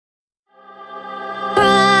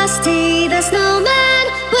the snowman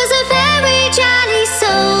was a very jolly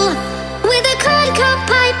soul, with a corncob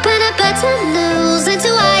pipe and a button nose and two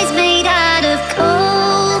eyes made out of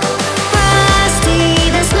coal. Frosty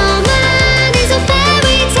the snowman is a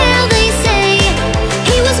fairy tale, they say.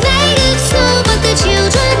 He was made of snow, but the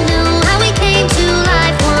children know how he came to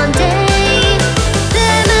life one day.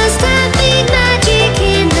 There must have been magic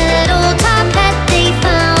in that old top hat they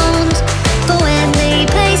found, but when they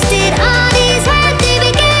placed it on his head, they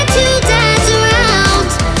began to dance around.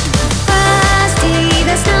 Frosty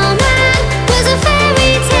the snowman was a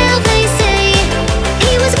fairy tale, they say.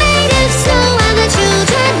 He was made of snow, and the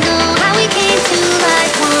children know how he came to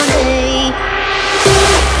life one day.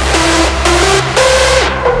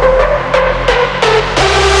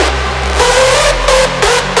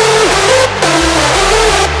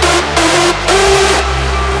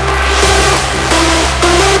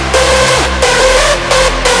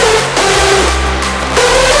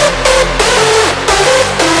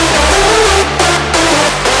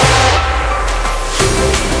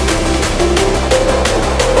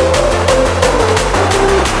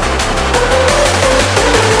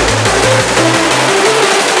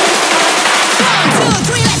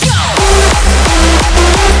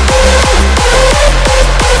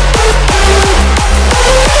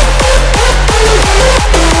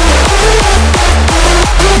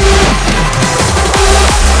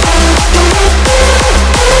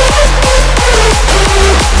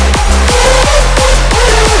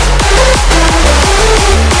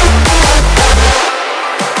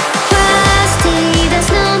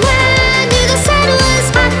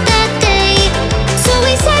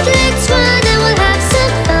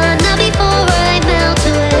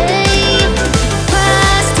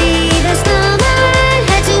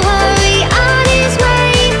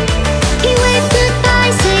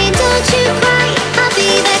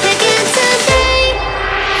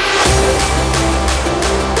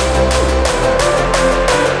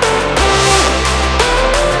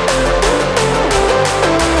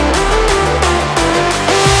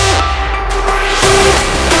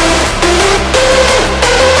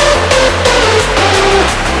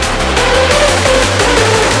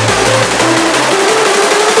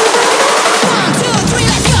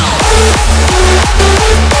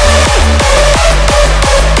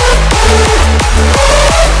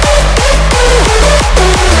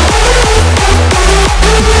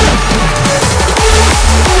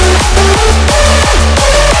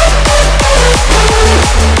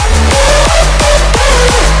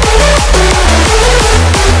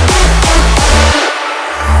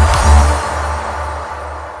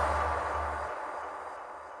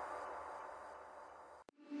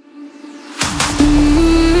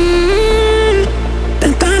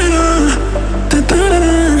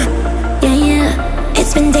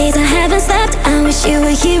 It's been days I haven't slept. I wish you were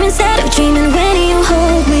here instead of dreaming when you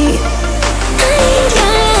hold me. I need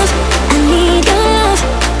your love, I need your love,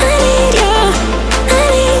 I need your, I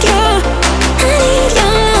need your, I need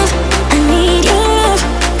your love, I need your love,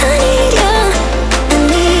 I need your, I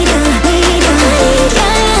need your, need your, I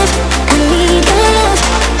need your love, I need your love,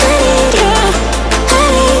 I need your, I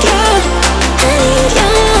need your, I need your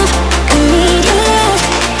love, I need your love,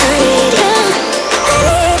 I need your, I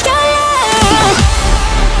need your love.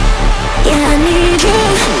 Yeah, I need you.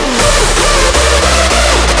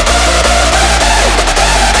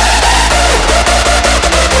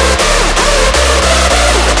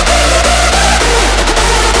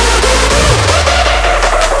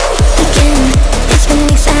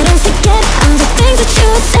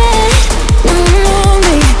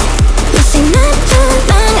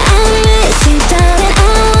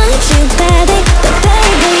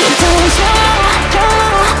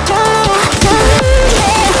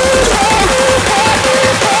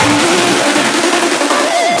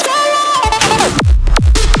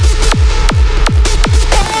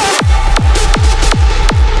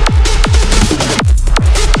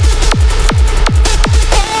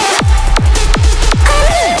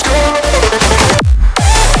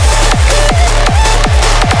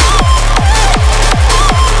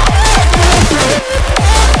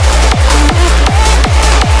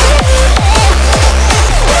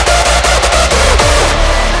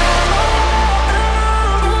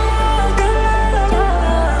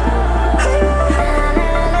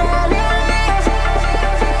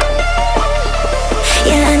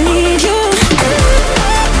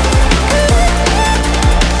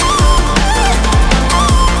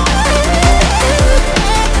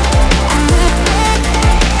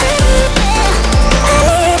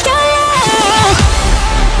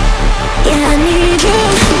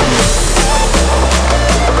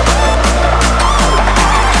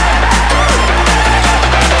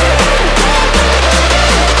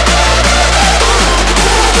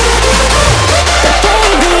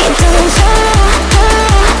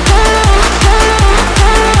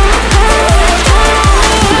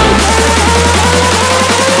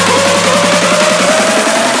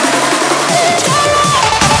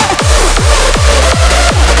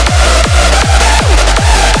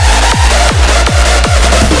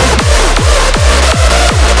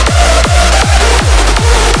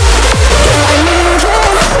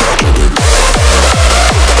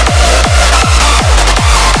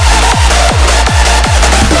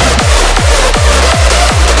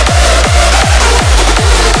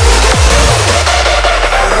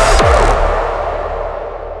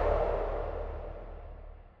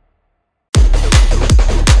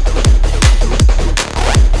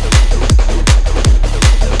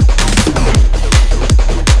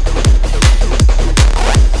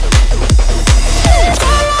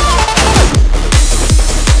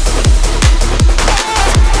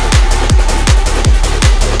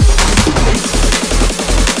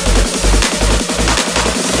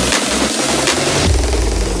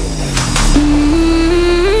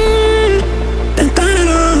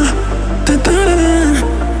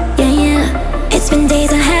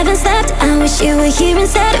 here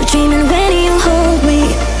instead of dreaming when you hold me.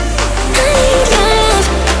 I need your love,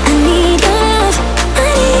 I need your love,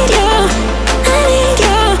 I need your, I need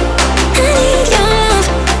your, I need your love,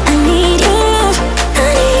 I need your love,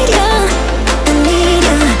 I need your, I need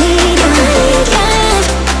your, need your, I need your love,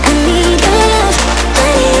 I need your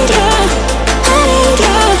love, I need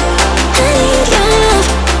your, I need your, I need your love,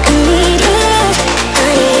 I need your love, I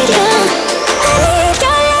need your, I need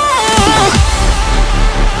your love.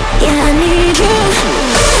 Yeah, I need you.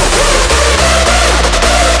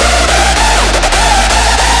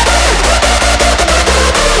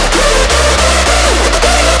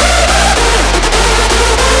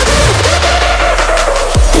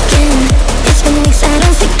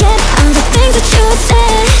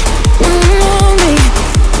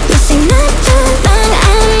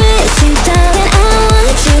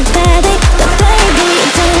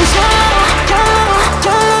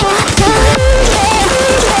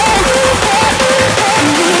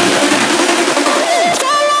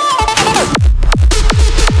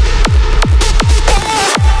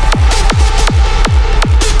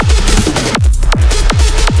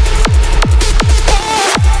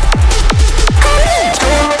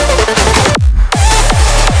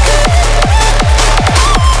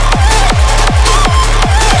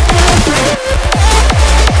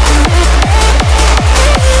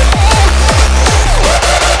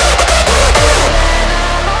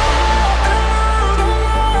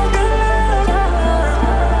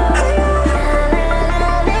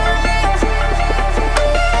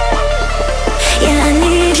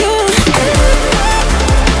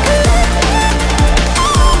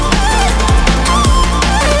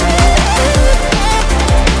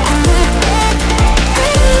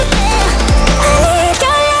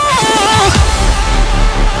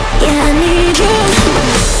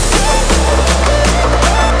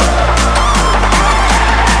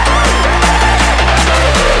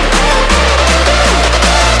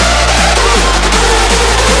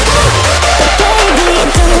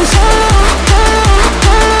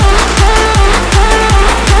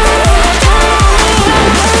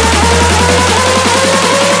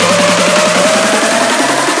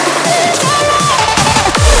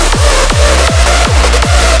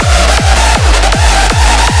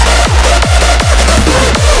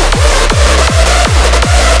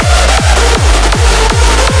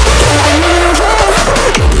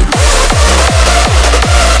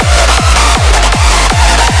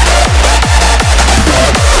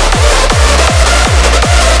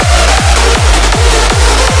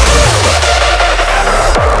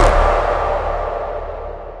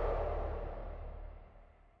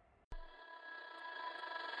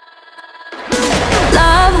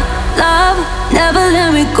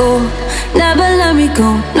 Never let me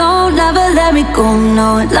go, no, never let me go,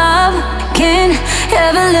 no. Love can't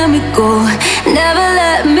ever let me go, never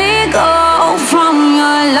let me go from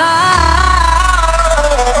your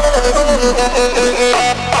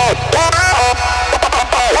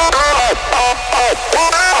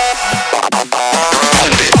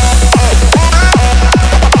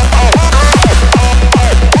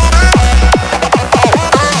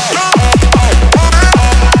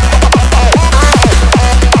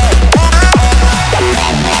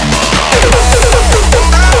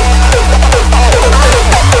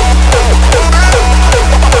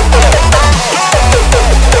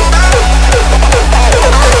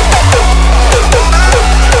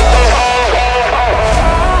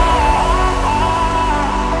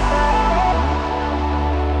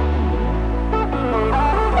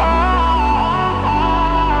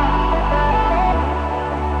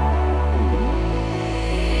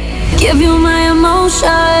give you my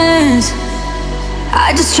emotions.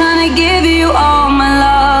 I just tryna give you all my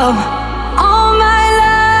love. All my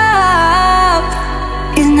love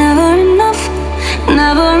is never enough,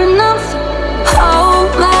 never enough.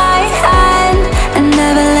 Hold my hand and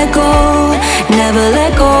never let go, never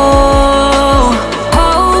let go.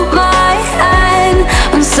 Hold my hand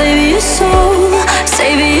and save your soul,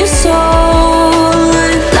 save your soul.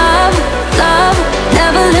 Love, love,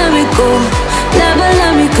 never let me go, never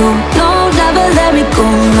let me go, no, never let me go,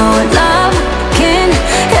 no. Love can't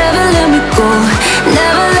ever let me go,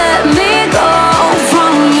 never let me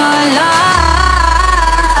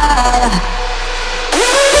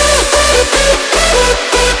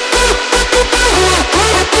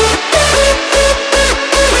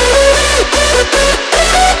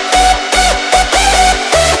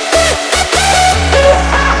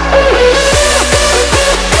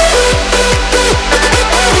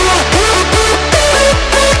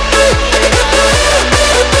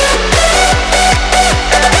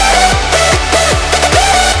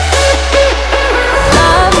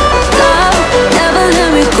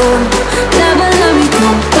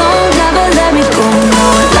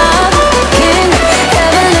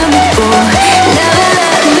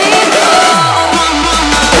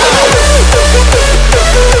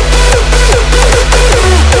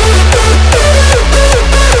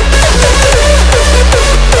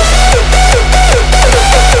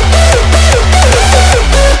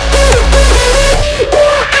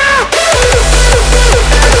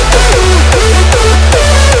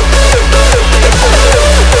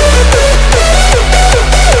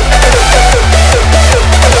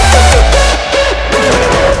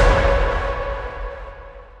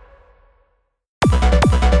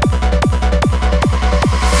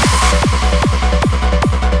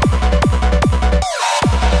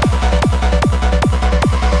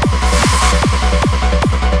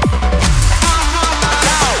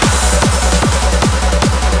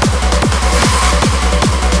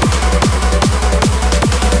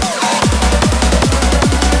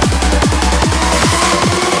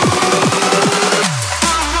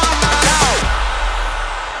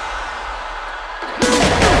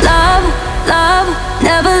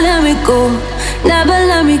go, never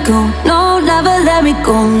let me go. No, never let me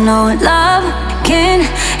go. No, love can't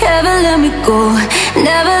ever let me go.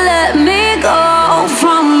 Never let me go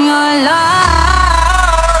from your love.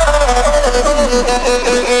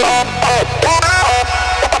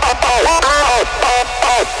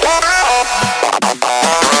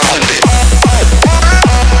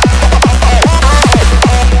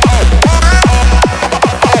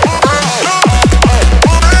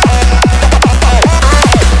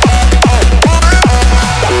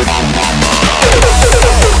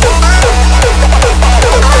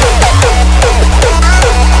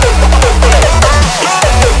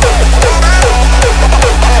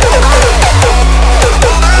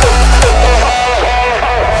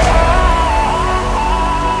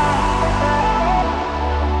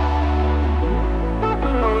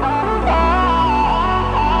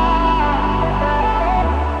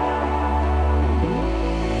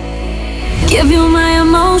 Give you my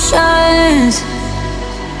emotions.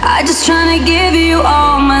 I just tryna give you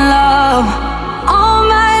all my love. All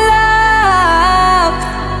my love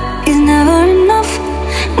is never enough,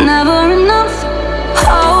 never enough.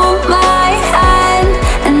 Hold my hand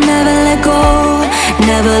and never let go,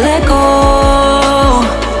 never let go.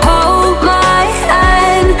 Hold my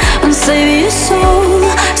hand and save your soul,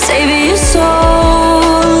 save your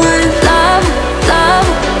soul. Love, love,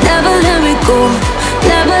 never let me go,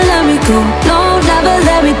 never let me go. No, never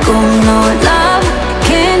let me go. No, love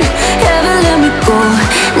can't ever let me go.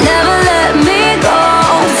 Never let me go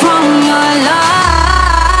from your love.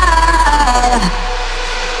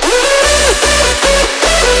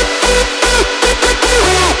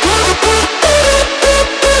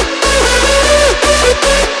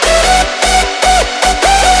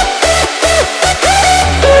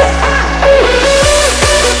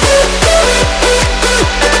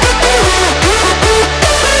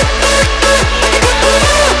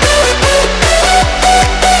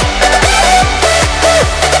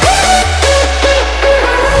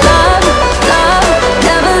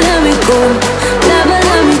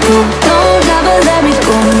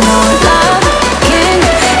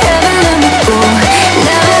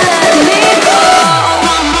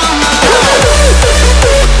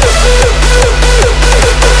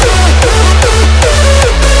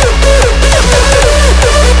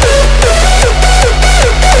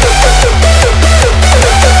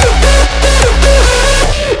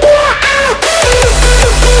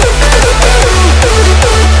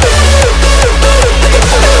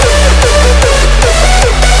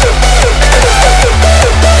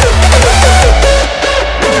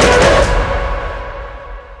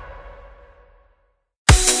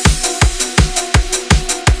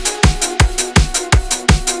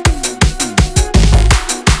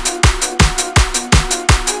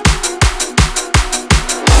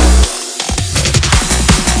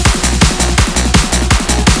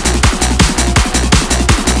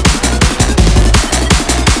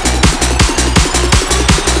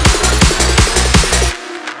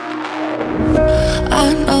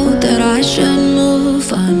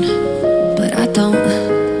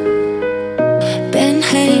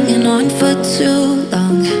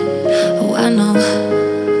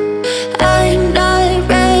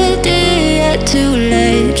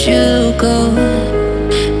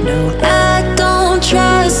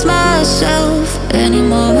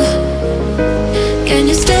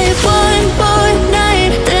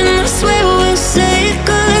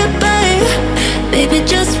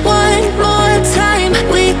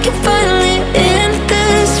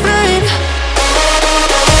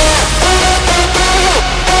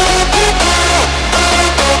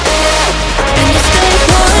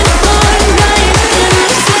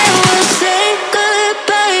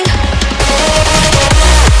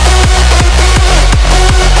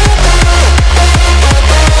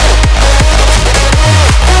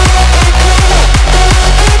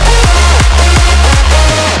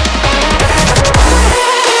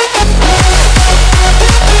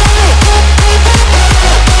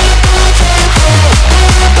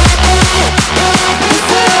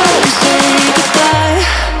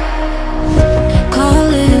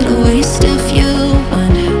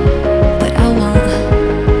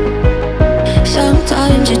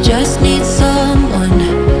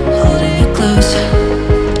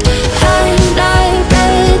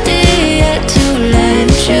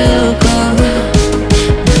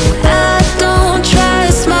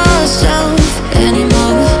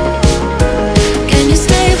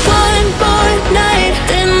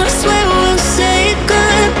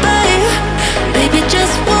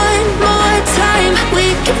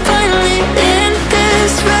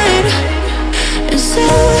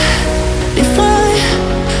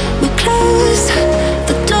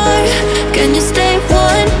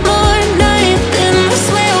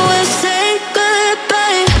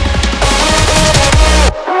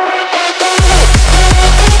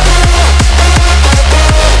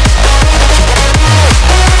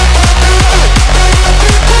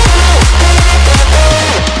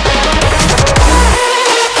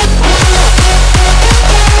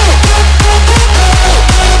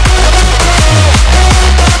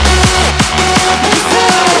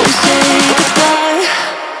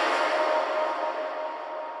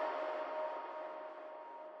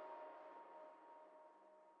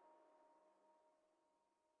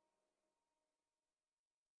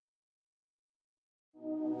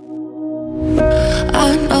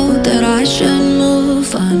 I should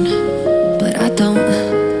move on, but I don't.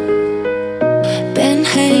 Been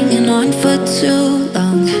hanging on for too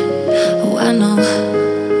long. Oh, I know.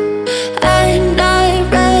 I'm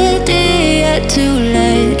not ready yet to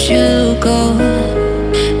let you go.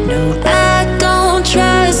 No, I don't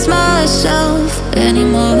trust myself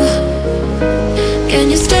anymore.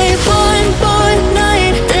 Can you stay one more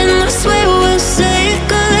night? Then I swear we'll say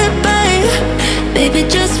goodbye. Baby,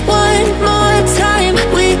 just one more time.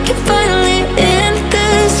 We can finally end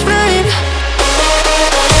this ride.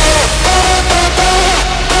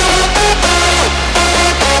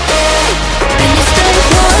 Can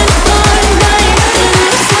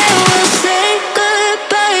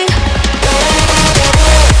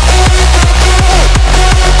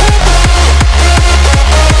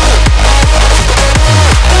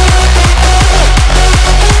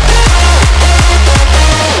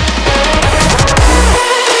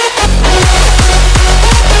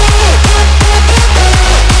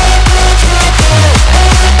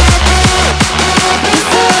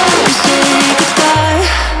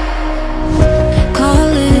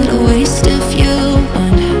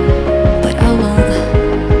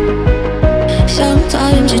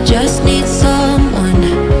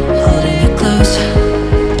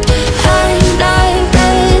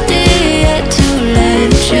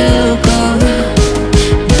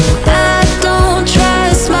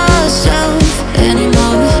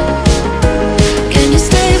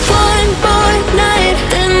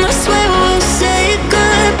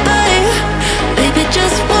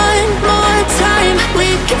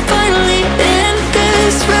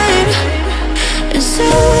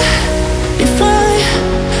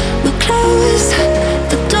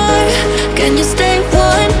you stay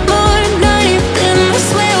one more night? Then I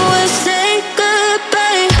swear we'll say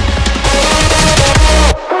goodbye.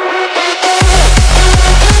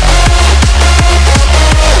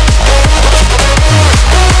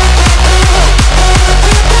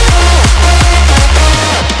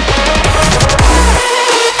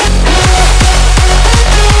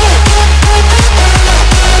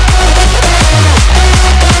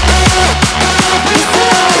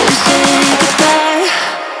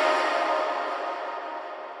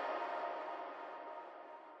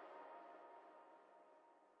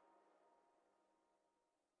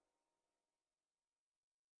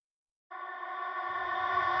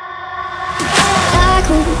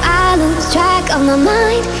 I lose track of my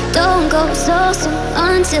mind. Don't go so soon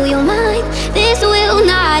until you're mine. This will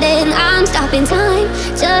not end, I'm stopping time.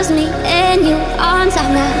 Just me and you on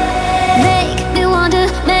top now. Make me wonder,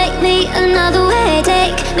 make me another way.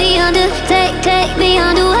 Take me under, take me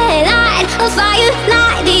underway. Light a fire,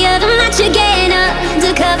 light the other match again.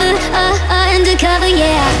 Undercover, undercover,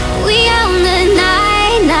 yeah. We own the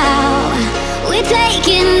night now. We're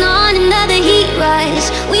taking on another heat rush.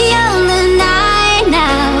 We own the night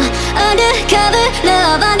now. Undercover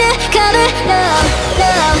love, undercover love,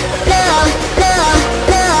 love, love, love,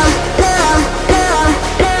 love, love, love, love,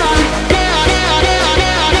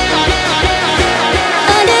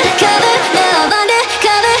 undercover love,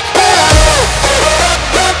 undercover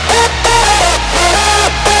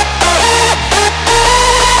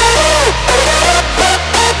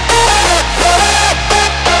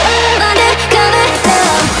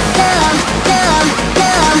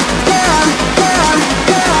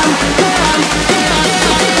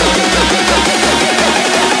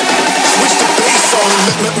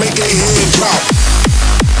Make a head drop.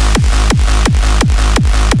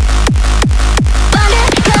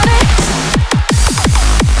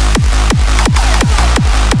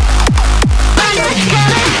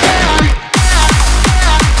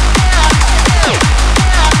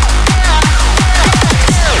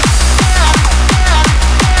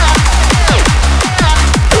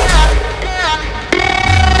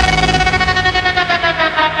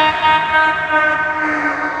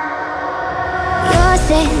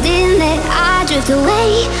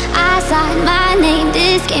 away, I sign my name,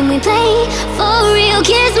 this game we play. For real,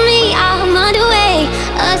 kiss me, I'm underway.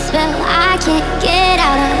 A spell I can't get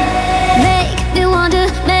out of. Make me wonder,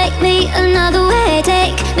 make me another way.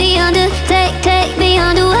 Take me under, take me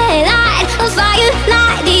underway. Light a fire,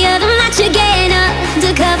 light the other match again.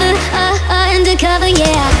 Undercover, undercover,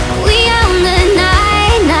 yeah. We own the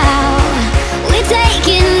night now. We're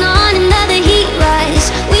taking on another heat rush.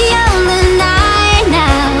 We own the night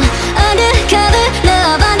now. Undercover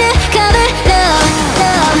love, undercover love,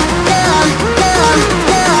 love, love, love.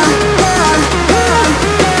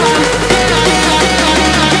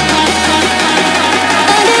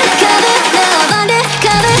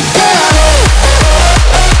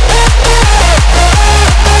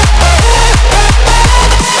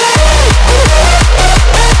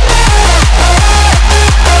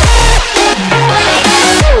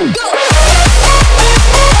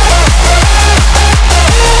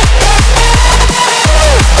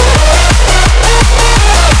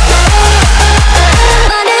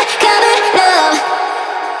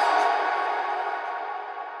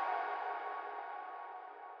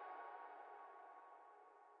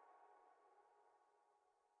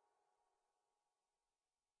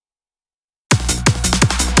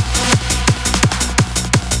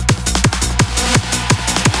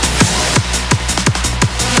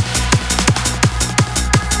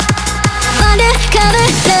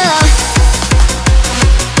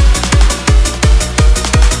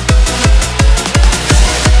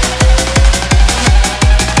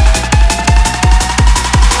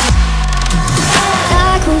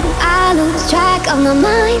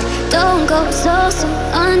 Don't go so soon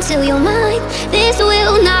until you're mine. This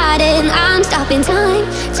will not end, I'm stopping time.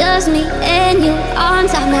 Just me and you on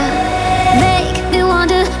top now. Make me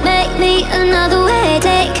wonder, make me another way.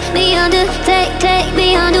 Take me under, take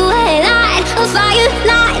me underway. Light a fire,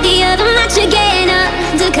 light the other match again.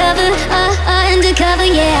 Undercover, undercover,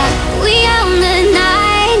 yeah. We own the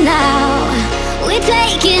night now. We're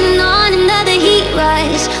taking on another heat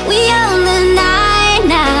rush. We own the night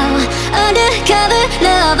now. Undercover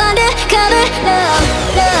love, undercover love,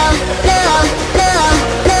 love, love, love,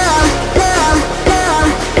 love, love, love,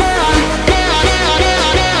 love,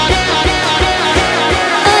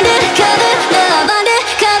 undercover love,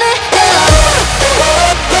 undercover love.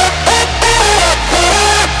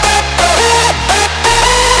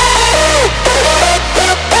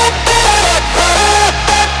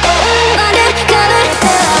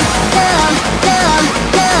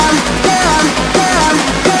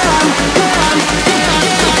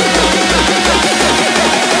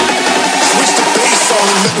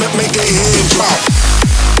 Make their head drop.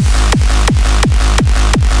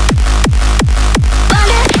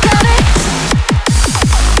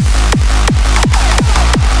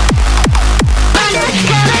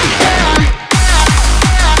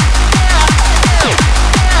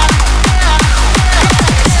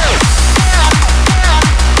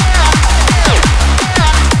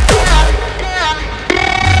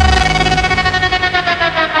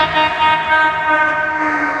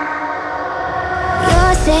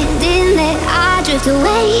 Standing there, I drift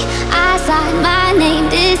away. I sign my name,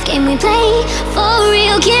 this game we play. For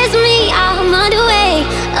real, kiss me, I'm underway.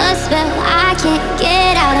 A spell I can't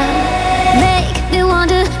get out of. Make me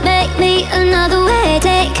wonder, make me another way.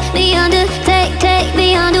 Take me under, take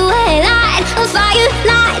me underway. Light a fire,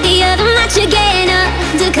 light the other match again.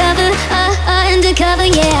 Undercover, undercover,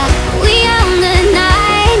 yeah. We own the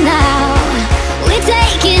night now. We're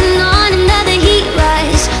taking on another heat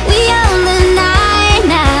rush. We own the night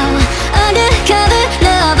now. Undercover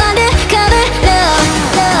love, undercover love,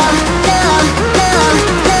 love, love, love,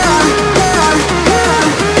 love, love,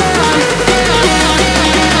 love, love.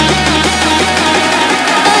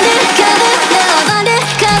 Undercover love,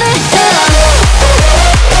 undercover love.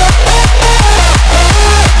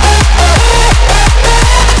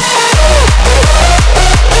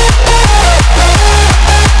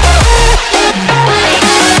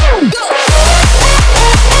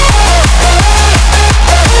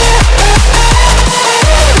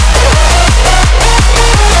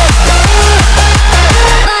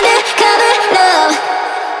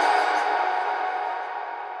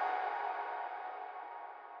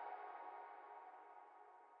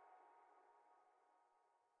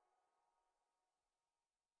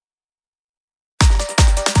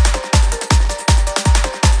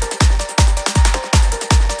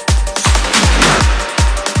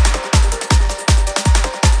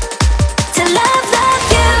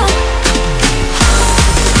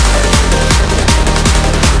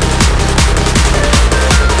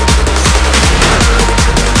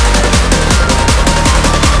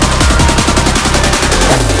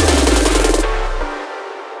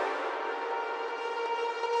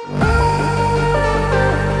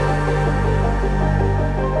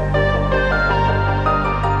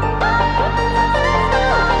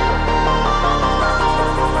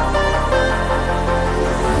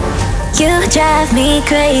 You drive me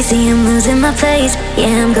crazy, I'm losing my place.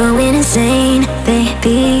 Yeah, I'm going insane,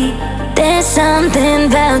 baby. There's something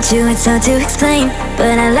about you, it's hard to explain,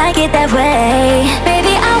 but I like it that way.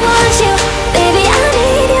 Baby, I want you, baby, I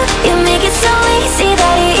need you. You make it so easy,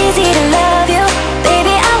 that it's easy to love you.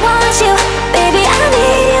 Baby, I want you, baby, I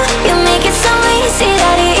need you. You make it so easy,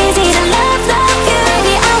 that it's easy to love you.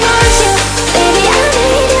 Baby, I want you, baby, I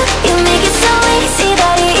need you. You make it so easy,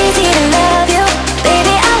 that it's easy to love you.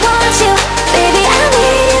 Baby, I want you, baby, I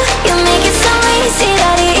need you. You make it so easy,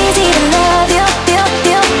 that it's easy to love you.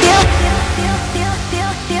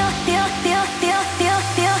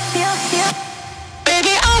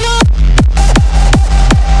 Baby, I want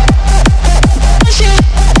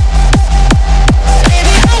you.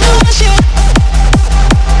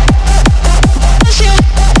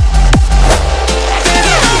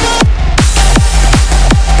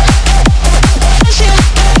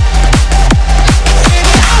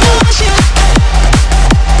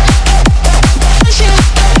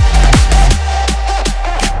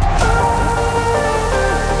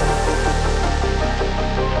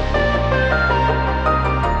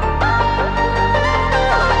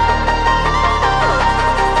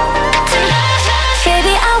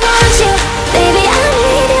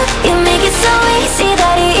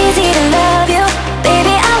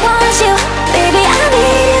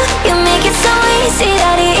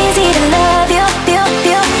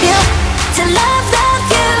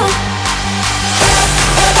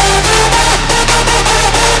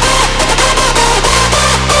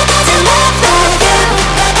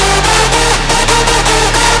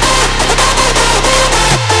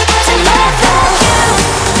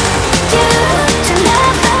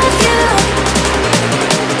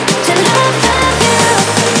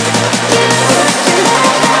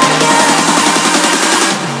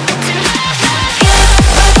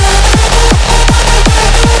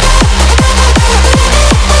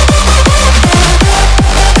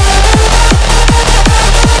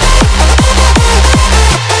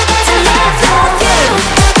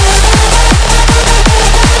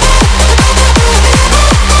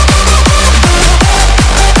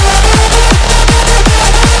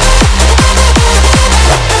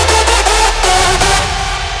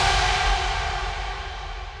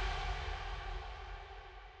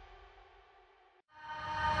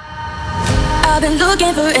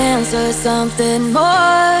 looking for answers, something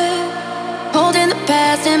more. Holding the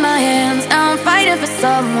past in my hands, now I'm fighting for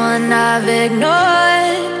someone I've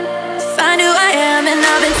ignored. Find who I am, and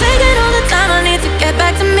I've been taking all the time I need to get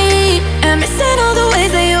back to me, and missing all the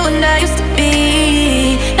ways that you and I used to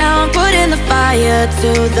be. Now I'm putting the fire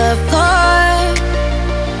to the floor,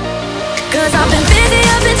 'cause I've been busy,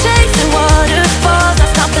 I've been chasing waterfalls. I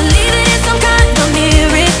stopped believing in some kind of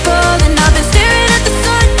miracle, and I've been staring at the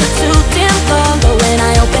sun for too damn long. But when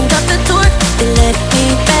I opened up the door, it led me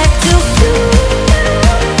back to you.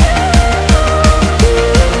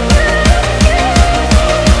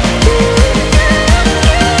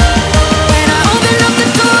 When I opened up the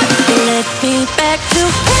door, it led me back to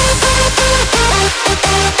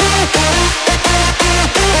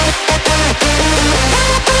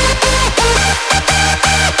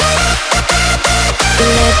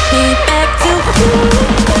let me back to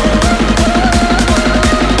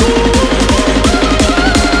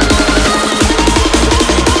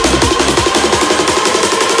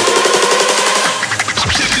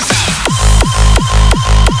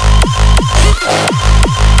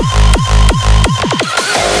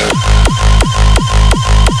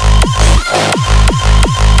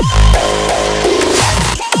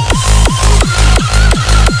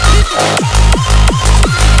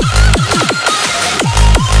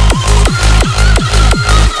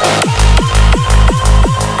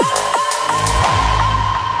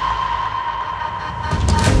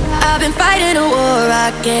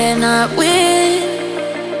cannot win.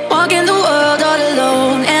 Walking the world all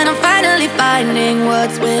alone, and I'm finally finding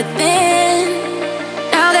what's within.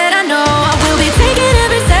 Now that I know, I will be taking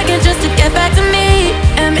every second just to get back to me,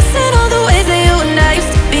 and missing all the ways that you and I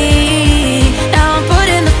used to be. Now I'm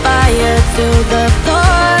putting the fire to the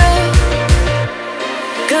floor,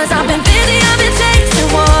 'cause I've been busy, I've been chasing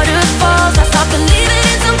waterfalls. I stopped believing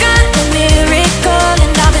in some kind of miracle,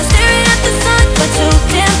 and I've been staring at the sun for too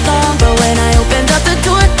damn long. But when I opened up the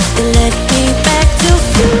door, it led me back to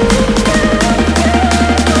you.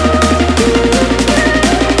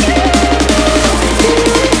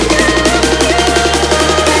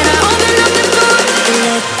 When I opened up the door, it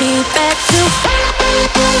led me back to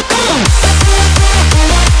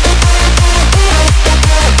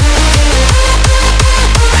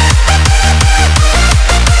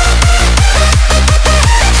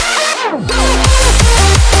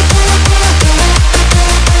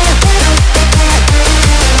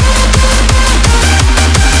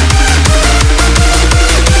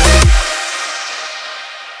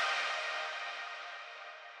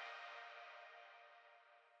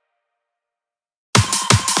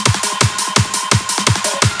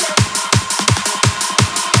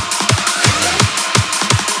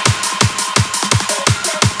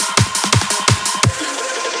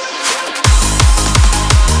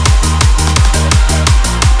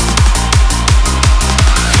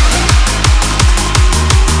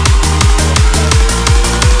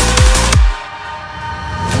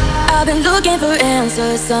looking for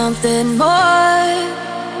answers, something more.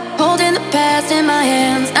 Holding the past in my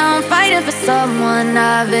hands, now I'm fighting for someone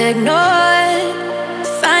I've ignored.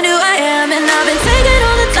 Find who I am, and I've been taking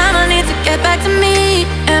all the time I need to get back to me,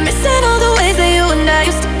 and missing all the ways that you and I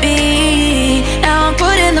used to be. Now I'm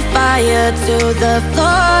putting the fire to the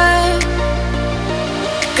floor,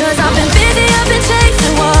 'cause I've been busy, I've been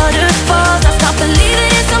chasing waterfalls. I stopped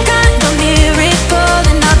believing in some kind of miracle,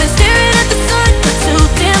 and I've been staring at the sun for too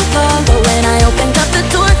damn long. But when I opened up the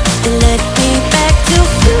door, it led me back to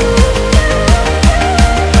you.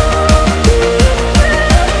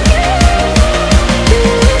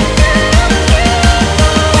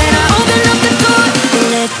 When I opened up the door, it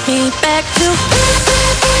led me back to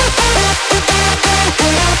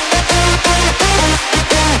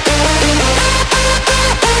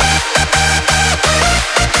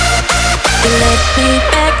let me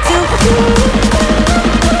back to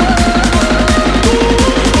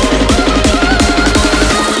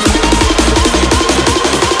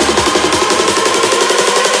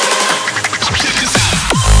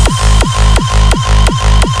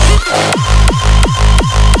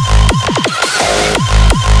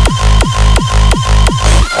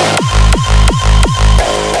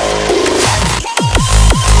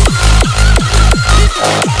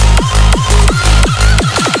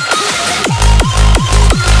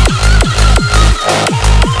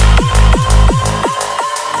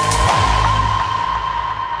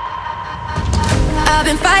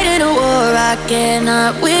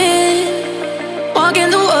cannot win. Walking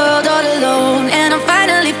the world all alone, and I'm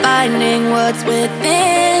finally finding what's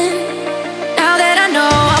within. Now that I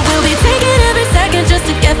know, I will be taking every second just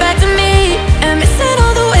to get back to me, and missing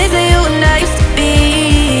all the ways that you and I used to be.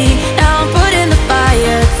 Now I'm putting the fire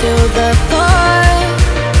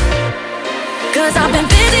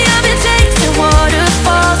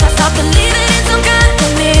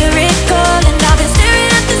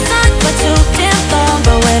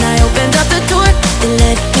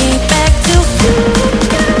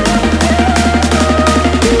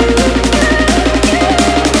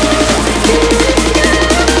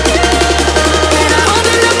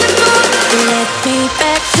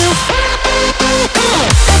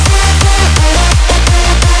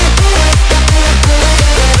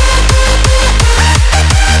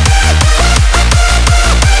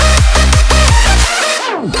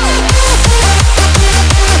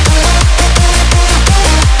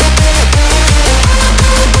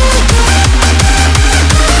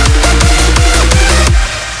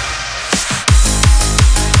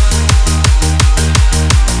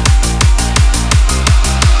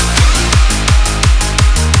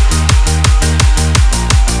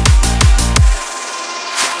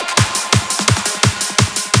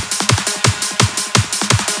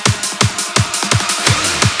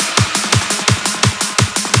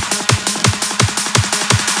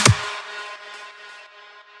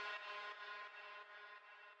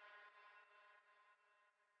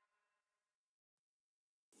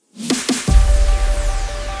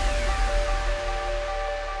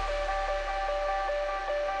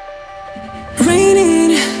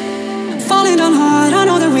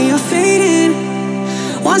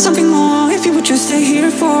if you would just stay here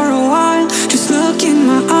for a while. Just look in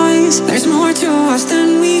my eyes. There's more to us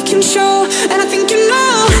than we can show. And I think you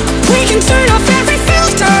know we can turn off every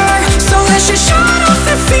filter. So let's just shut off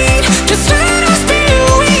the feed. Just let us be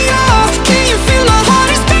who we are. Can you feel my heart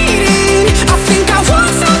is beating? I think I want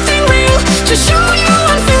something real. Just show you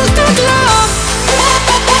unfiltered love.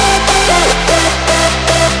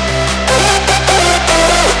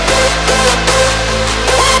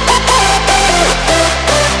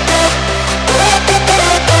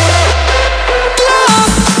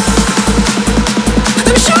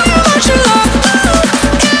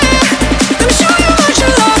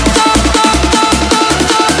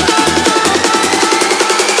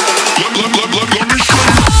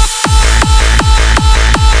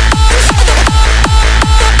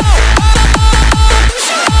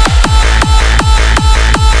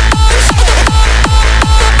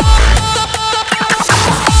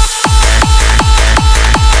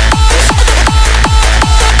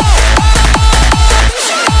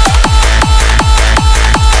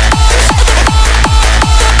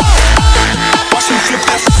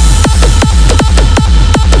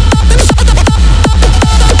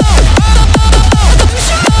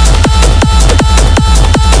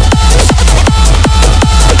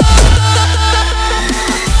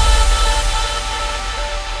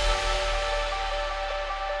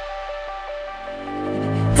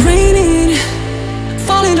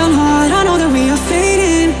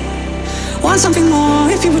 Something more,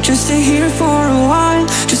 if you would just stay here for a while.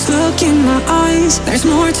 Just look in my eyes. There's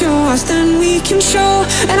more to us than we can show.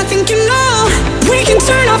 And I think you know we can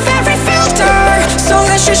turn off every filter. So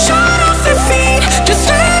let's just shut off the feed. Just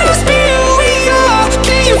let us be who we are.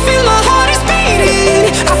 Can you feel my heart is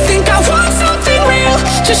beating? I think I want something real.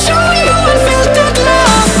 Just show you unfiltered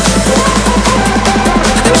love.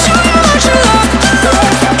 Let me show you what you love.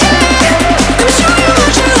 Let me show you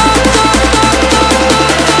what you love.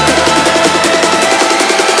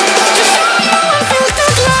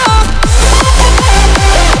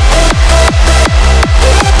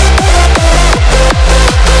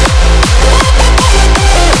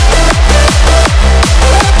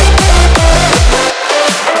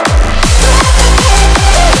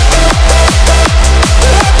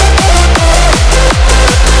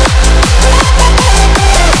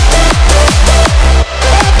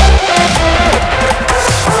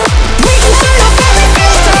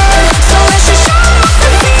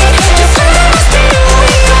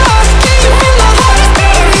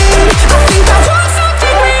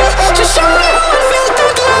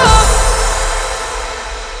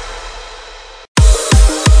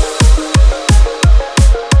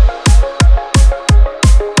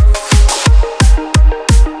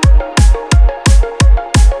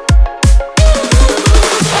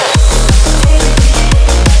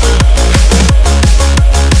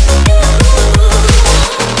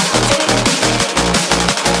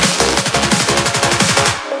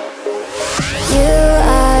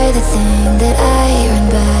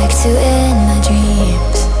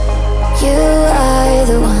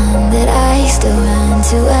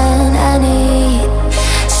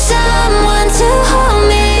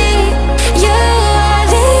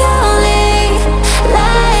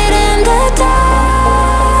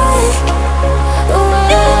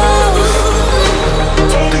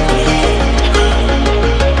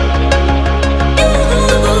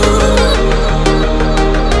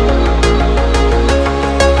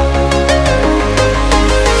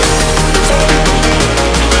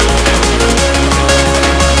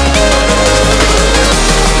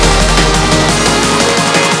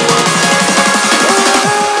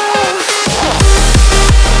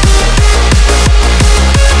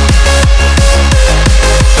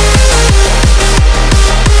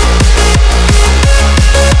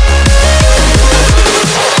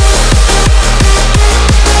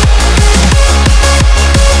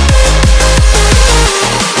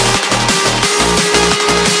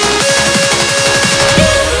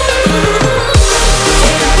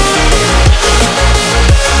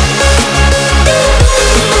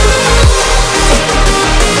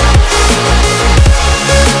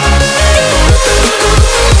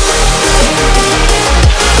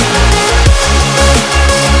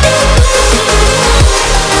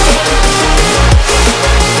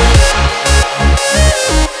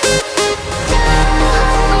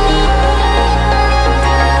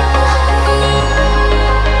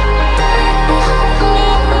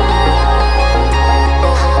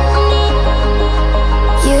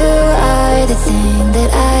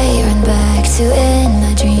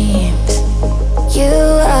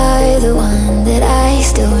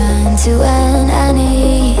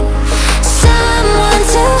 Someone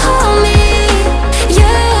to hold me. You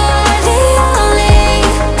are the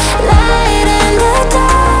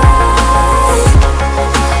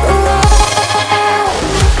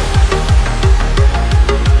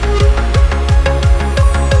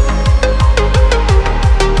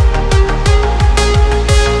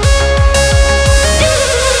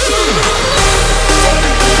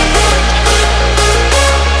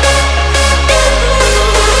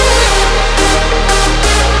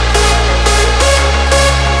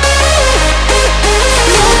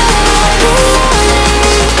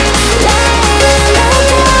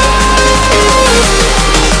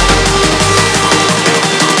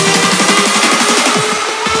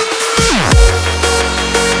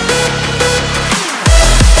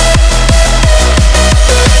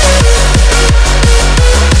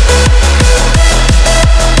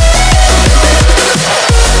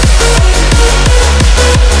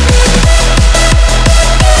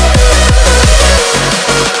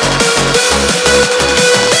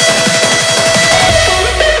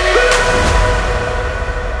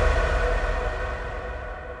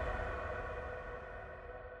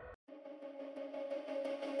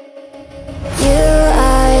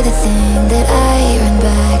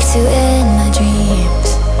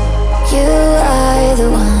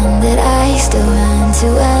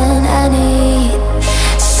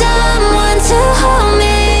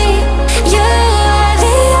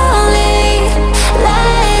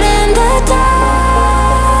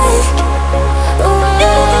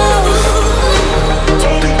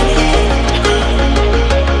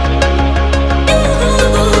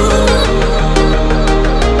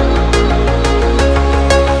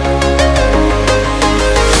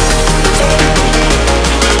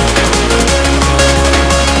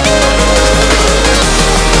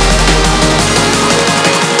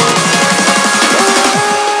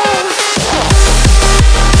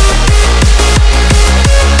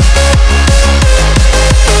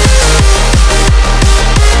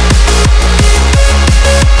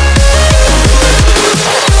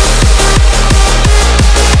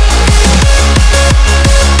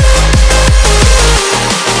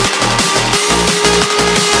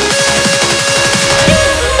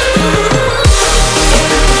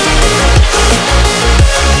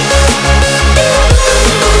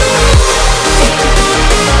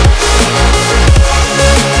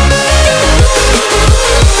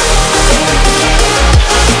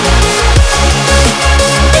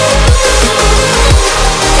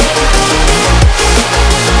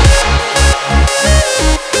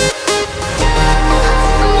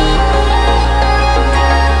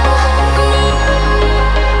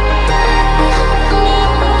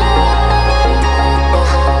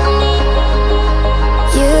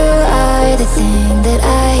the thing that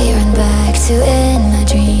I run back to in my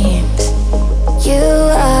dreams. You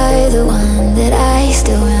are the one that I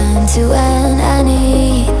still run to when I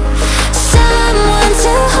need someone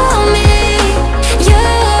to hold me. You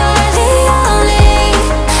are the only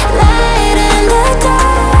light in the dark.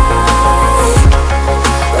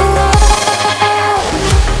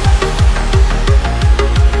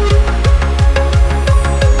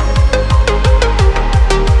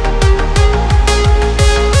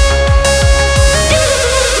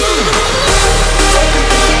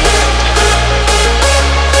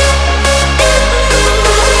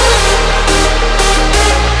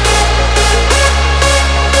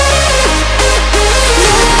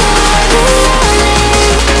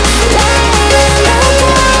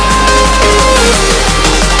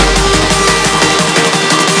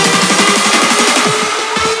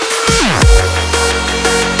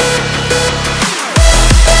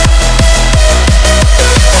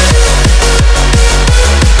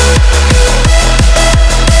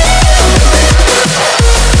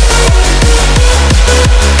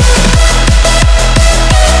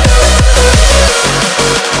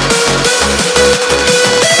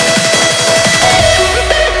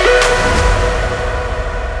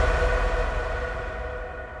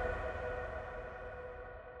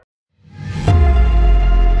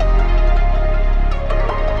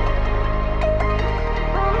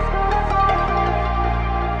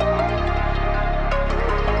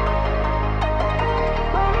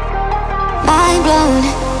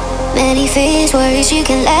 Many fears, worries you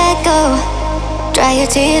can let go. Dry your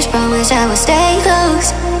tears, promise I will stay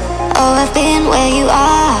close. Oh, I've been where you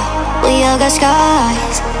are. We all got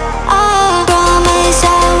scars. Oh, promise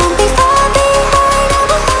I won't be far behind. I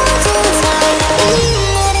will hold you tight.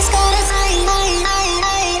 But it's gonna take.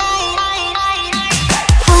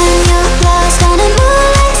 When you're lost on a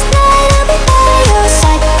moonless night, I'll be by your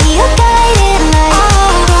side, be your guiding light.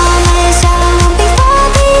 Oh, promise I won't be far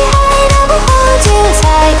behind. I will hold you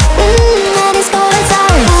tight. But it's gonna take.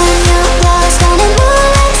 When you're lost on a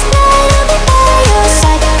moonless night, I'll be by your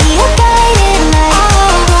side, be your guiding light.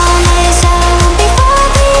 Oh, promise I won't be far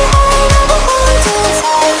behind. I will hold you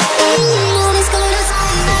tight. But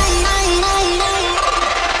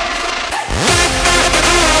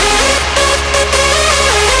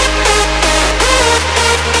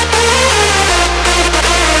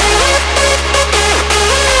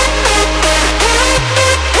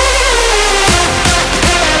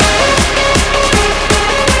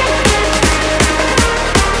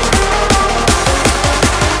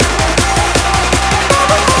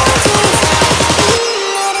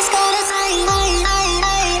it's gonna take.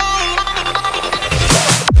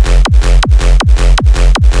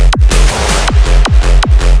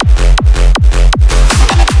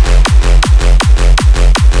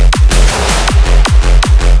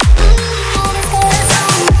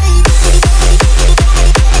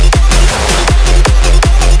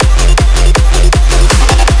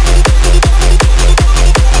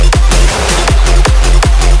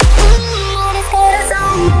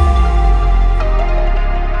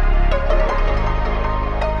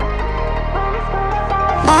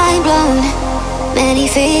 Mind blown. Many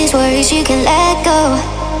fears, worries you can let go.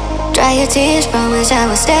 Dry your tears, promise I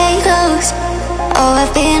will stay close. Oh,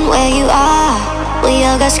 I've been where you are. We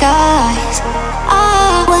all got scars.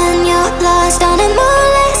 Oh, when you're lost on a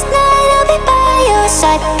moonless night, I'll be by your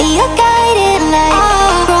side, be your guiding light.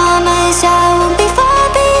 Oh, promise I won't be far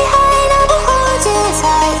behind. I will hold you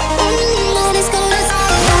tight. But it's gonna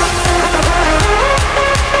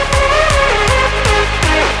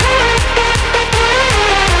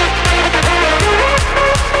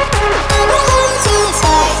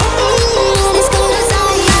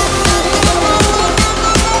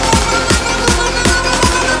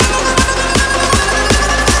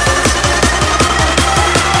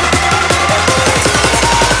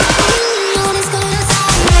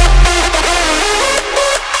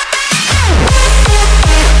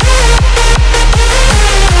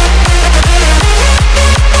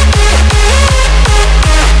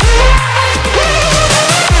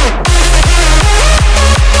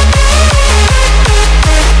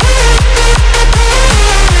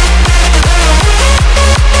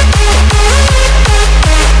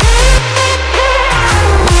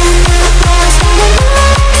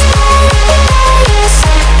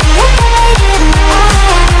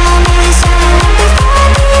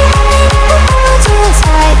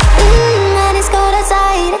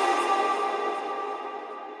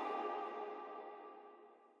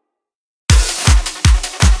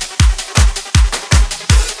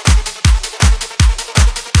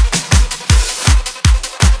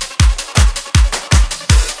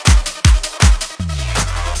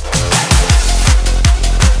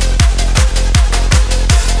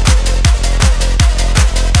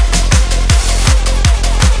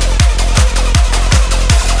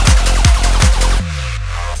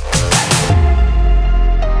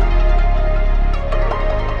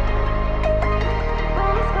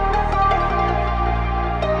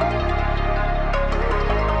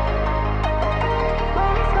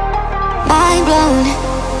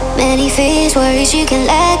fears, worries you can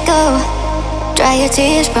let go. Dry your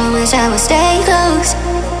tears, promise I will stay close.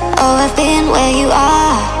 Oh, I've been where you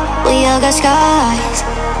are, we all got scars.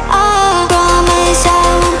 Oh, promise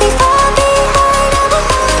I won't be far behind, I will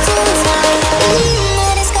hold you tight.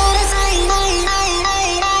 Let us go to time.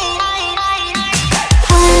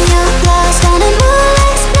 When you're lost on a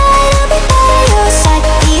moonlit night, I'll be by your side,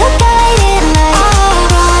 be your guiding light. Oh,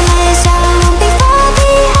 promise I won't be far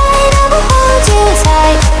behind, I will hold you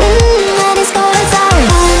tight. Let us go to time.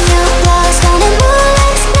 When you're lost on a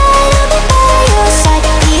moonlit night, I'll be by your side,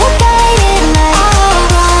 be your guiding light. Oh,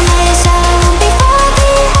 promise I won't be far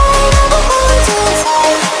behind, I will hold you tight.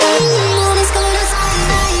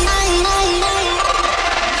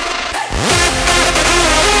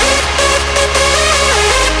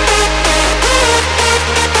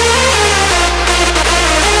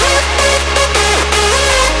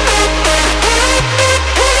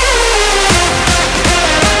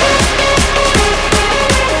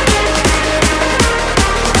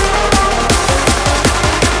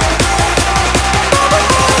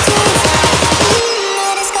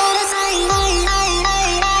 Let us go to time.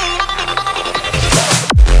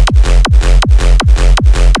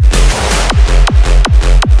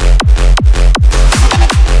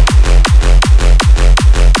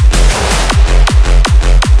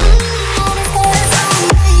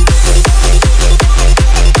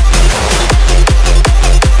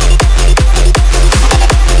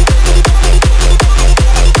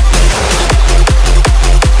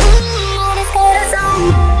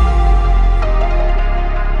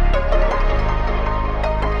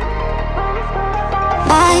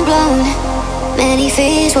 Mind blown, many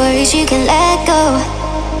fears, worries you can let go.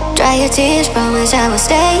 Dry your tears, promise I will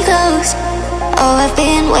stay close. Oh, I've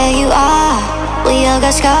been where you are, we all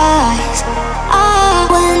got scars. Oh,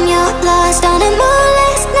 when you're lost on a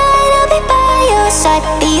moonlit night, I'll be by your side,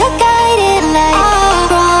 be your guiding light. Oh,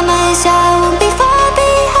 promise I won't be far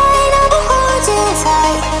behind, I will hold you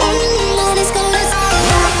tight. Let us go to time.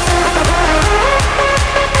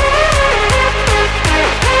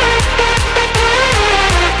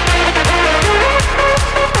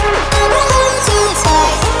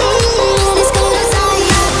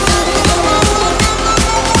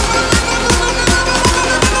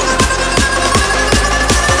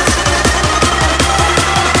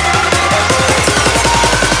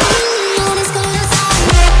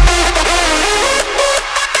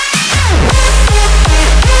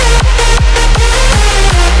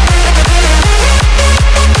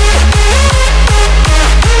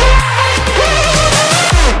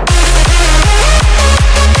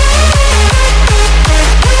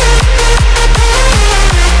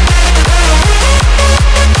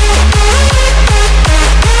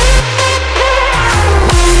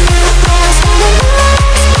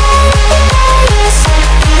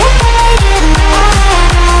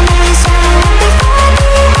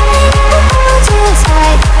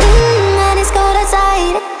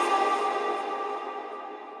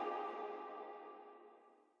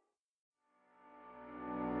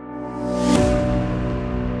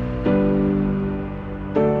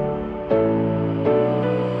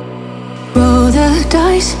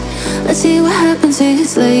 Let's see what happens,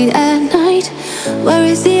 it's late at night. Where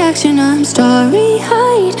is the action? I'm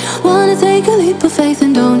starry-eyed. Wanna take a leap of faith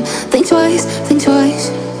and don't think twice, think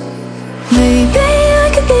twice. Maybe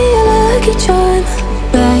I could be a lucky charm.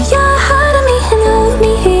 Bet your heart on me and hold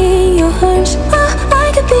me in your arms. Oh,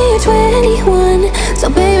 I could be a 21, so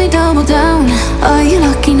baby double down. Are you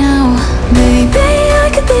lucky now? Maybe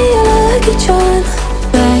I could be a lucky charm.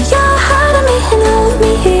 Bet your heart on me and hold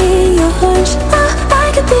me in your arms. Oh,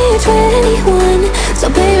 I could be a 21, so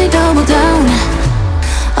baby double down.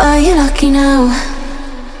 Are you lucky now?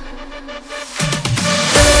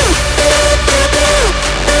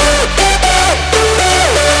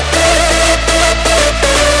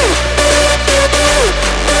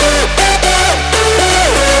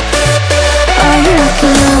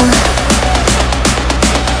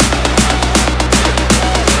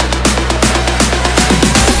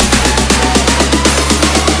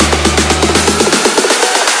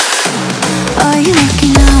 Are you lucky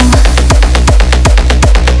now?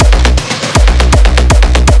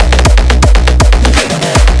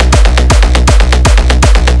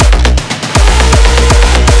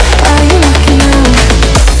 Are you lucky now?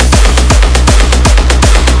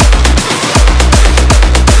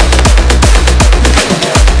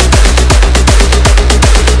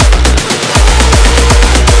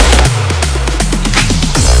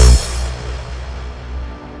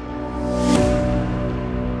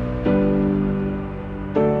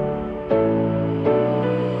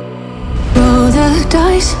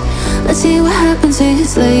 Dice. Let's see what happens,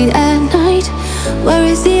 it's late at night. Where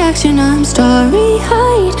is the action? I'm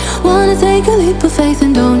starry-eyed. Wanna take a leap of faith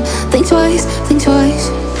and don't think twice, think twice.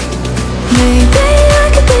 Maybe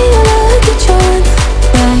I could be your lucky charm.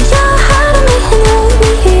 Yeah, your heart on me and let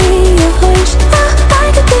me hear your voice. I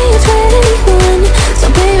could be your 21. So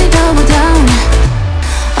baby, double down.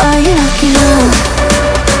 Are you lucky now?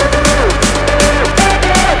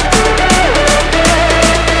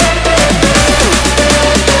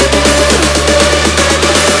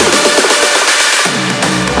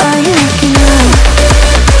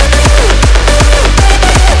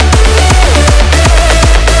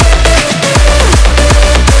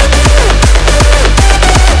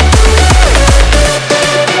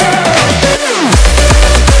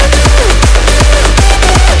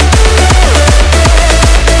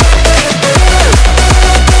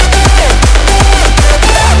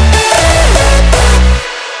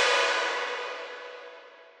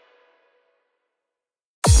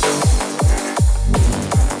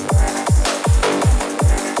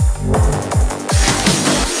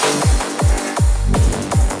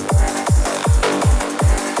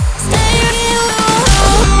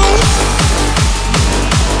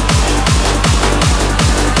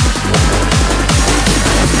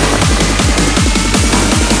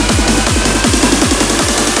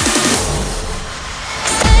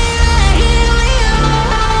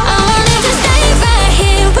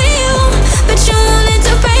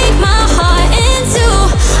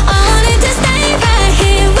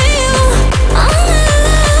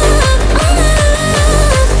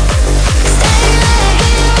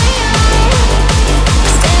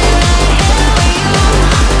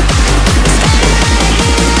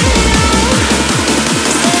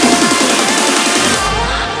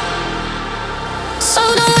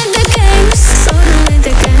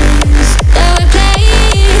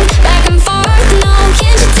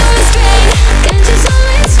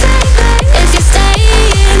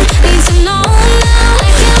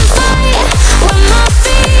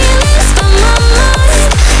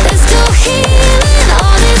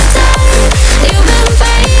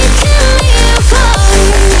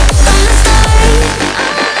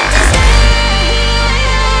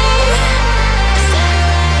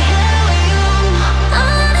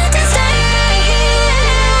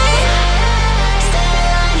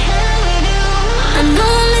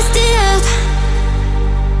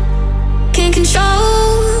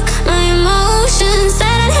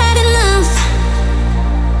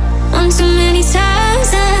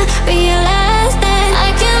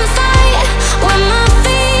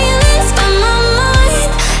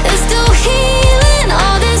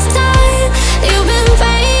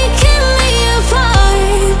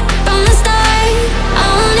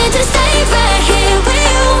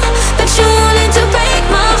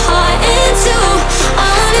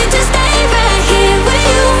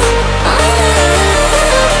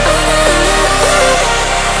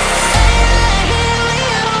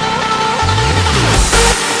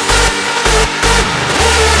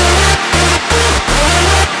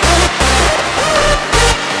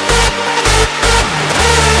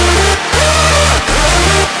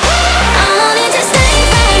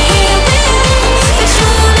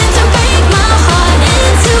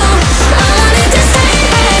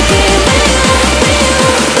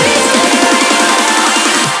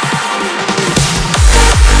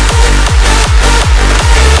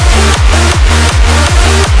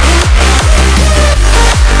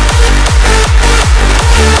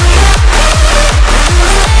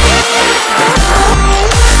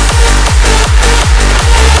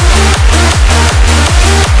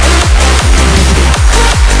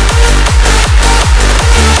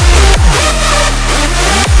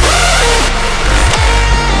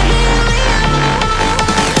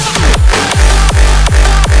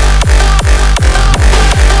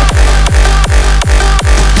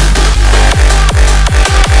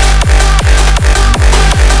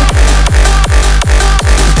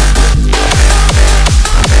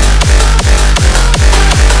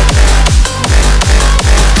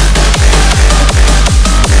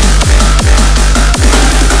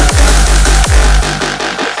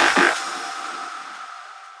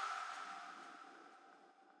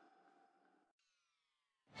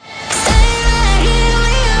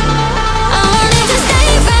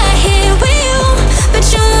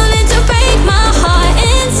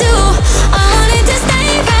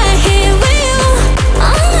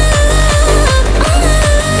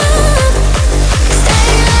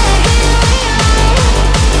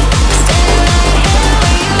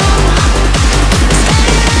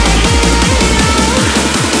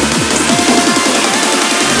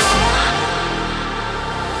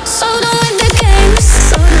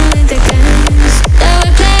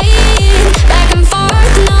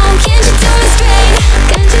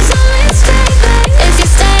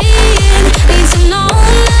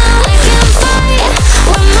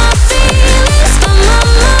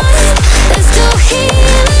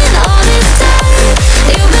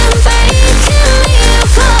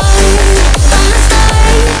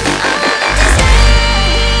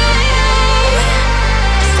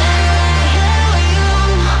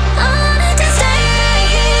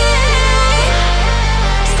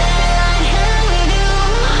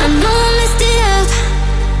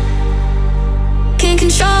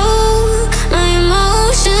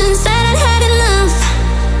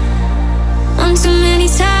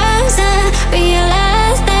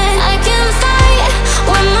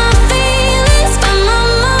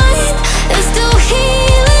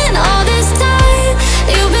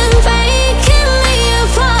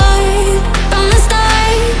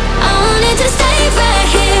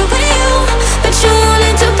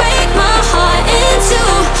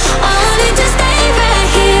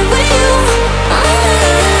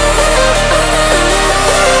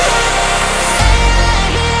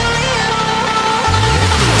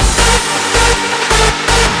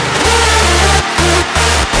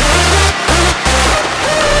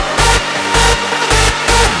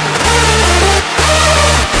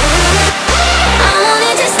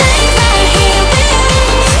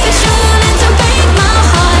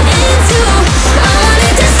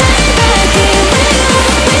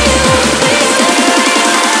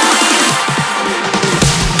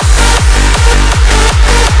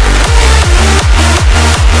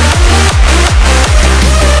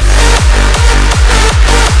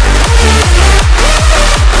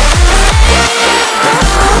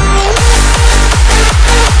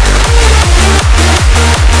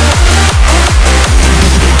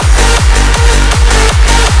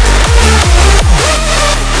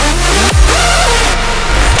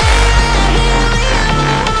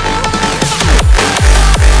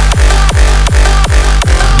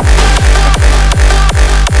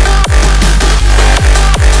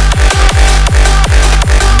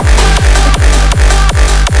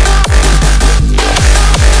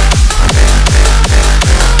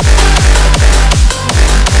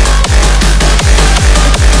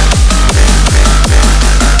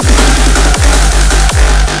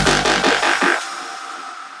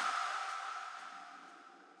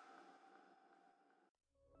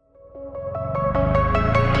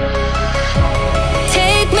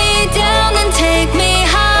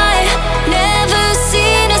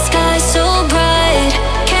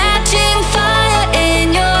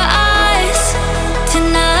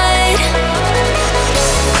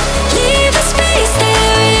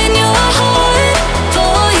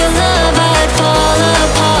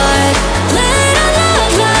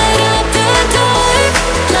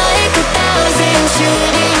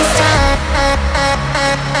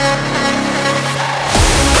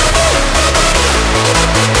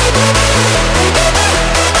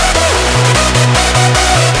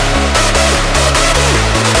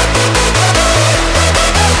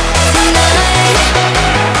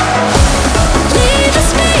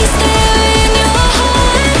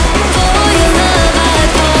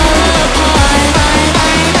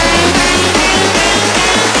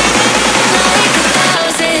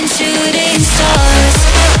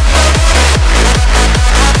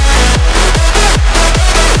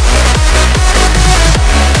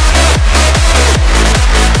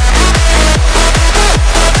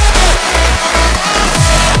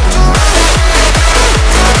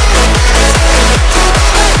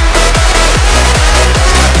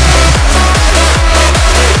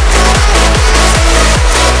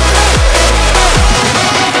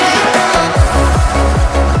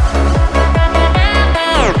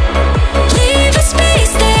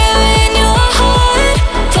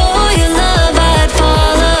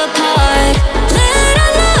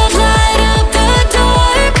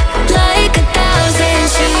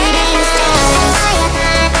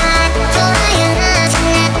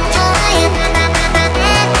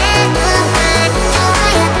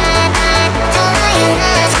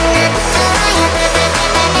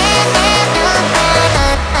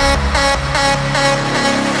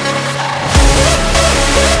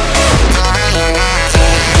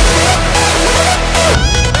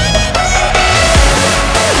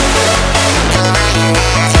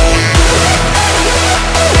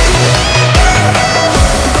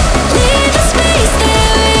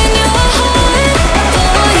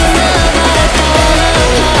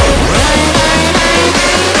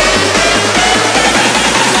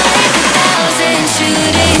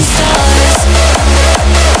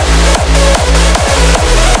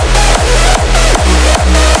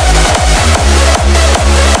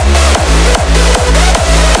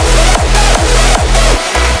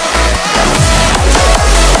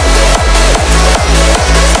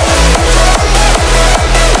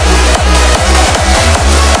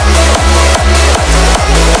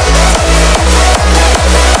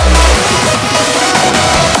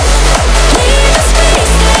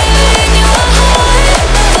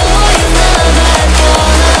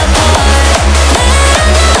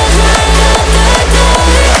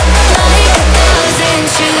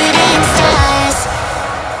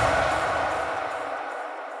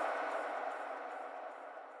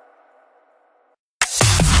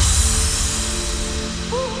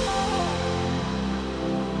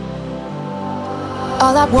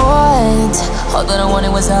 All I want, all that I wanted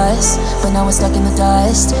was us, but now we're stuck in the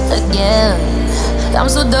dust again. I'm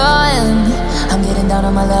so done, I'm getting down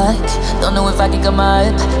on my luck. Don't know if I can come up,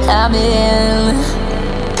 I'm in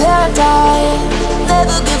paradise.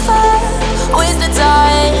 Never give up, waste the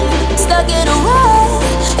time, stuck in a rut.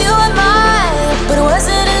 You were mine, but it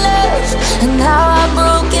wasn't enough, and now I'm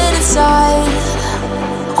broken inside.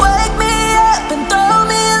 Wake me up and throw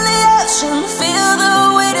me in the ocean, feel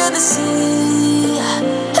the weight of the sea.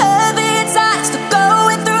 Heavy attacks to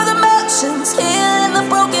going through the motions, healing the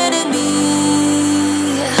broken in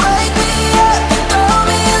me. Wake me up and throw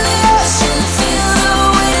me in the ocean, feel the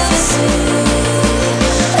weight of the sea.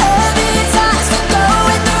 Heavy attacks to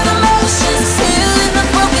going through the motions, healing the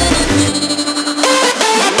broken in me.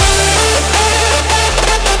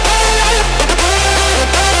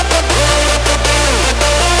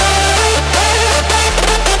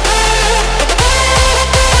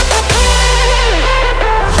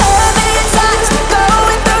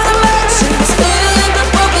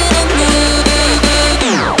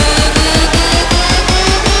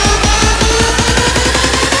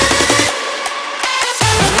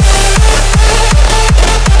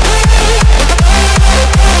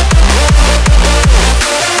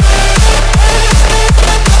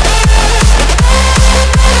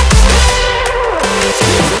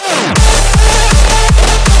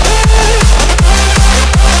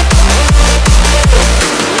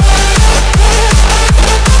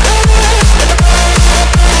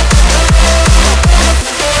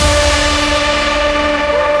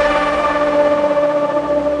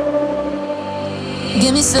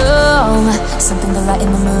 Give me something to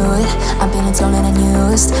lighten the mood. I'm feeling torn and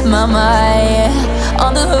unused. My mind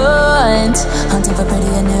on the hunt, hunting for pretty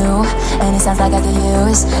and new. And it sounds like I could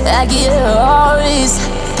use yours.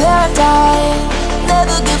 Paradise,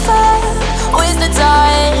 never give up, waste the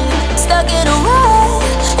time, stuck in a rut.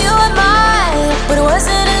 You were mine, but it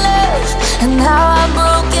wasn't enough, and now I'm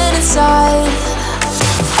broken inside.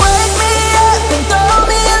 Wake me up and throw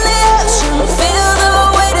me in the ocean, feel the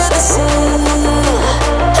weight of the sea.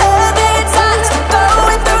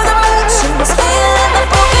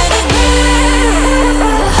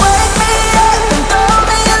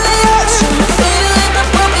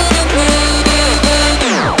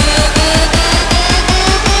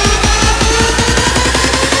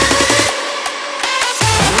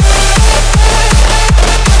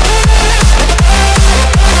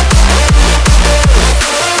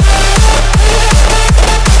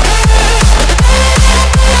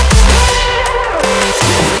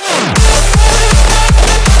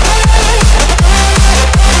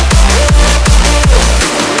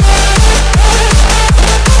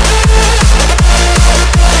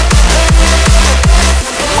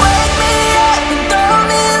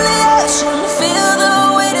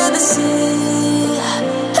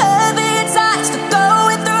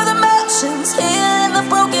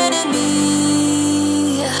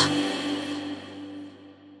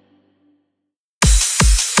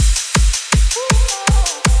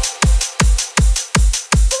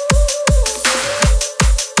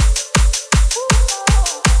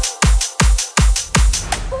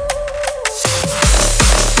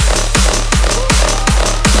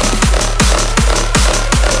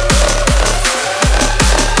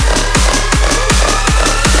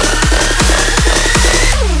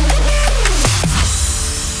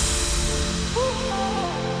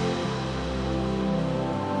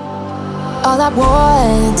 All I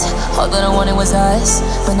want, all that I wanted was us,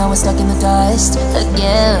 but now we're stuck in the dust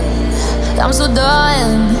again. I'm so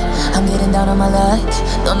done, I'm getting down on my luck.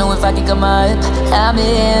 Don't know if I can come up, I'm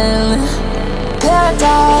in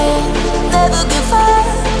paradise. Never give up,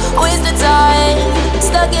 waste the time,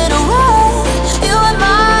 stuck in a rut. You were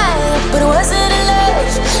mine, but it wasn't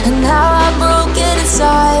enough, and now I'm broken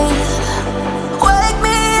inside. Wake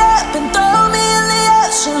me up and throw me in the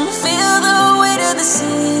ocean, feel the weight of the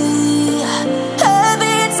sea.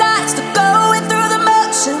 Heavy attacks to going through the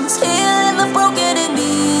motions, healing the broken in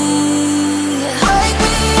me. Wake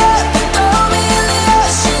me up and throw me in the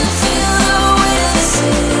ocean, feel the weight of the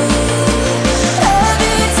sea.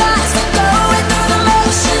 Heavy attacks to going through the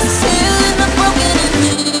motions, healing the broken in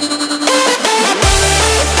me.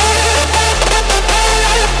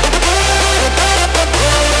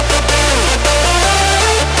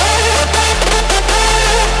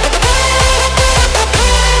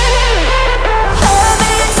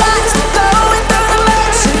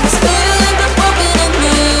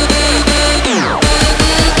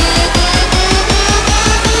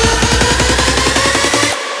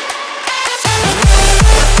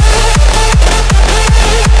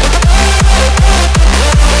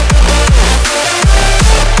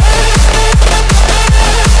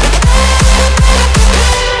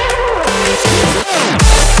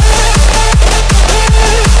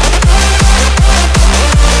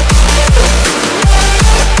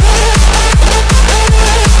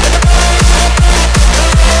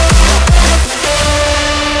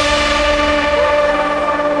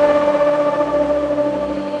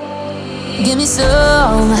 Give me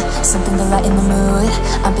something to lighten the mood.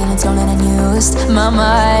 I'm feeling stolen and used. My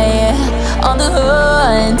mind on the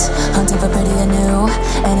hunt, hunting for pretty and new.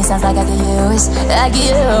 And it sounds like I could use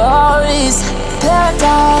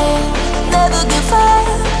paradigm. Never give up,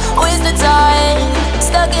 waste the time.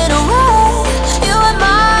 Stuck in a rut, you and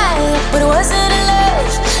mine, but it wasn't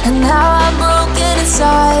enough, and now I'm broken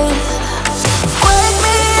inside. Wake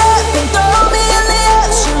me up and throw me in the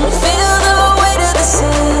ocean. Feel the weight of the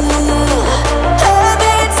sea.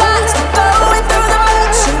 Heavy times to going through the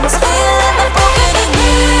motions. Feeling the broken in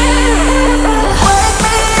me. Wake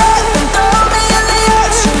me up and throw me in the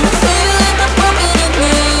ocean. Feeling the broken in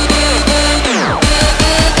me.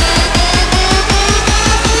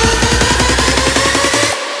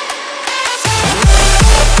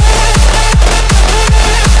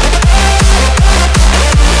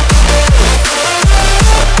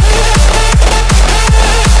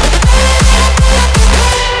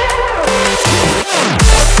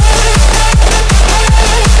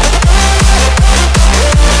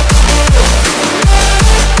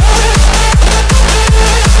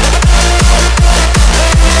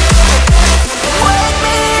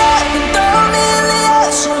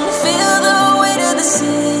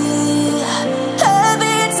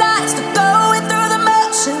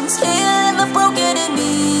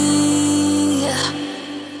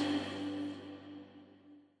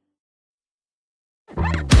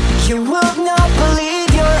 You would not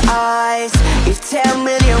believe your eyes if 10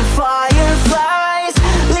 million fireflies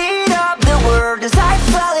lit up the world as I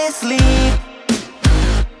fell asleep.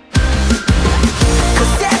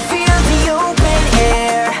 Cause I feel the open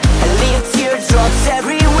air and leave teardrops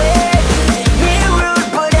everywhere. Be rude,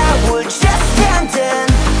 but I would just stand and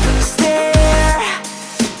stare.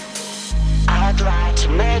 I'd like to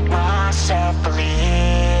make myself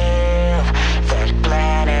believe that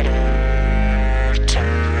planet Earth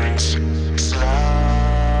turns slowly.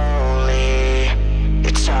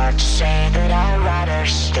 It's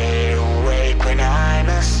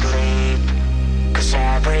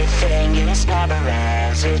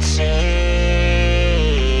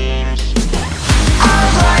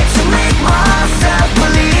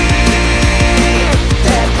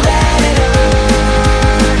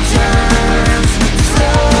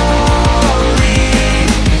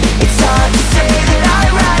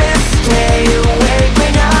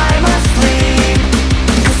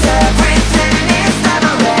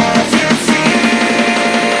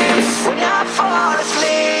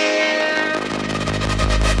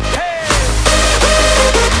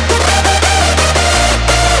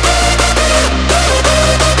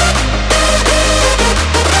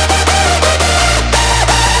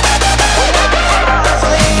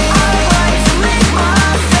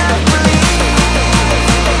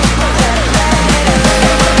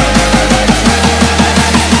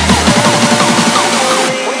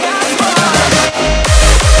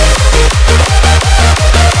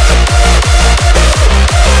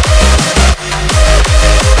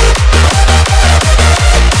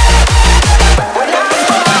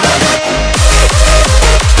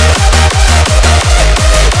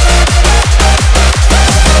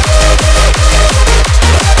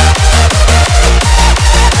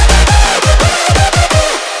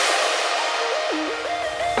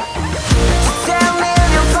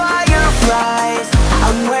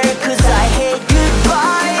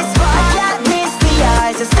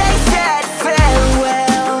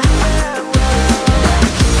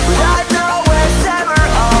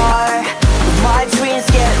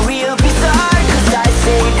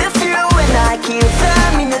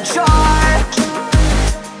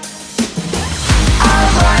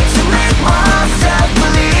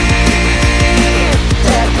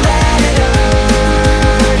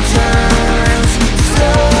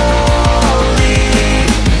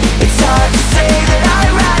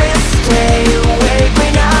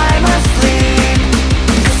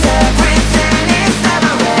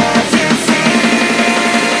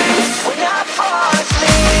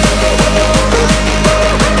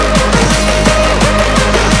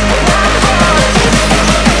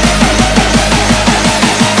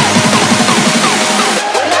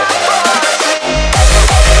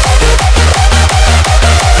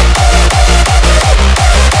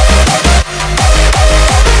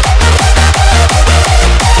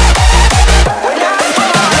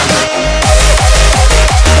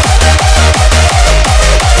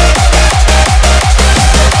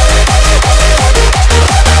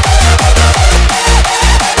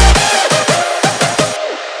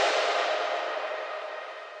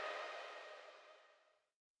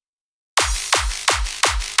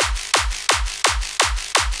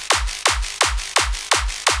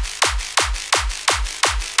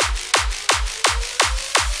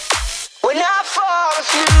You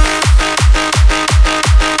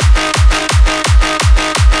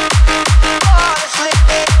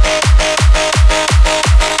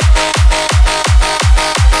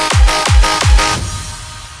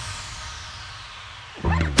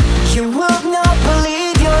will not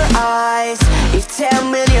believe your eyes if 10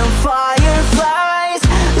 million fireflies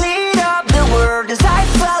lit up the world as I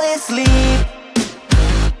fell asleep.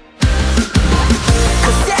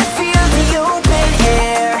 'Cause I feel the open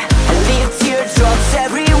air and leave teardrops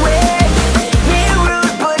everywhere. Me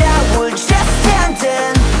rude, but I would just stand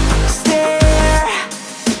and stare.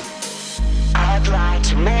 I'd like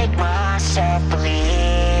to make myself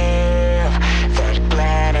believe that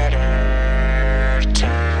planet Earth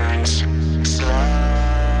turns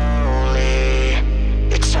slowly.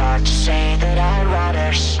 It's hard to say that I'd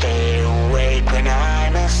rather stay awake when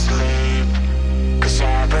I'm asleep, 'cause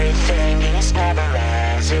everything is never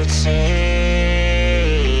as it seems.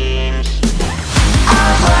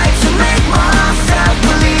 I'd like to make myself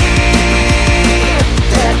believe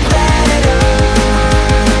that planet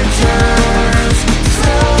Earth turns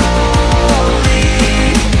slowly.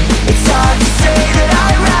 It's hard to say that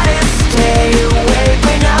I'd rather stay awake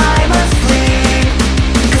when I'm asleep,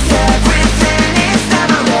 'cause everything is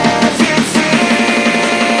never as it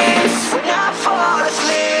seems when I fall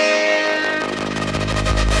asleep.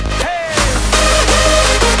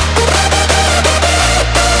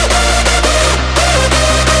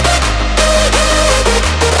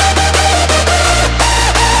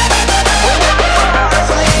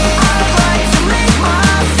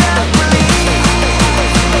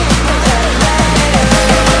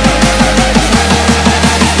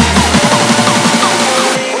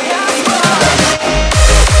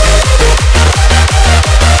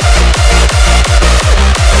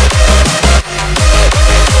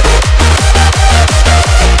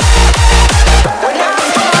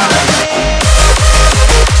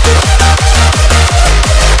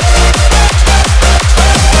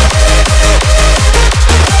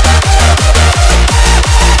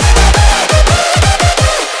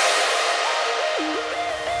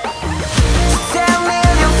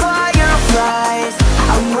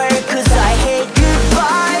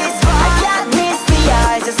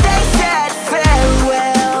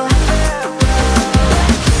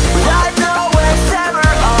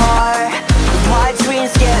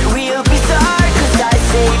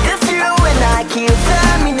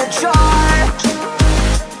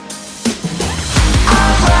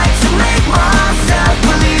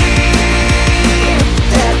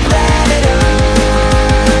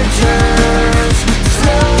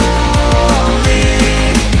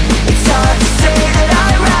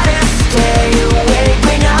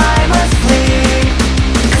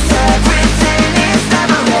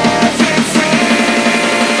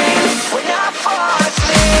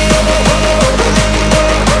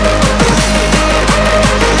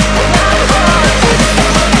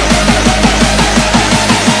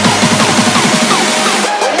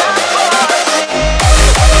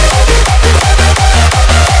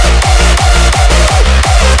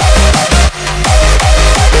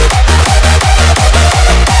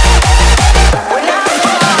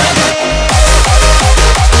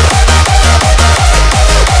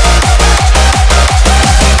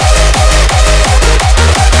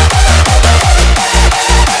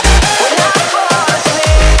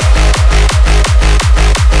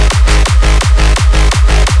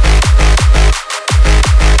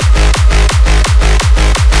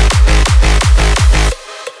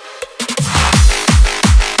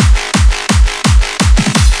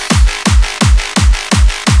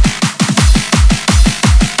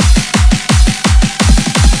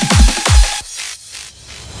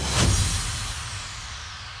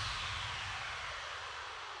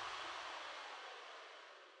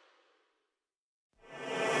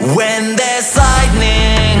 When there's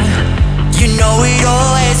lightning, you know it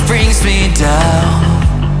always brings me down.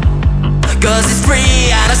 'Cause it's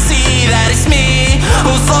free and I see that it's me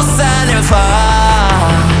who's lost and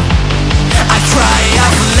found. I cry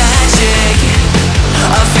out for magic,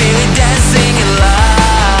 I feel it dancing in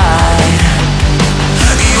light.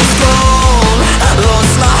 It was cold,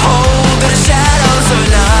 lost my hold in the shadows of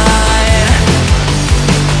night.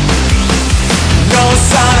 No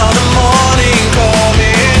sign of the morning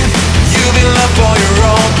coming, you've been left on your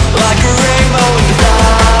own, like a rainbow in the dark.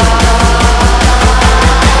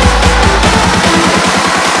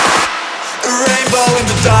 A rainbow in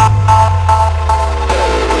the dark.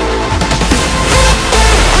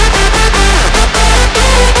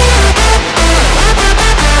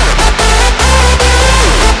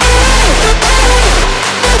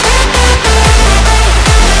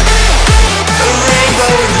 A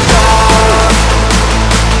rainbow in the dark.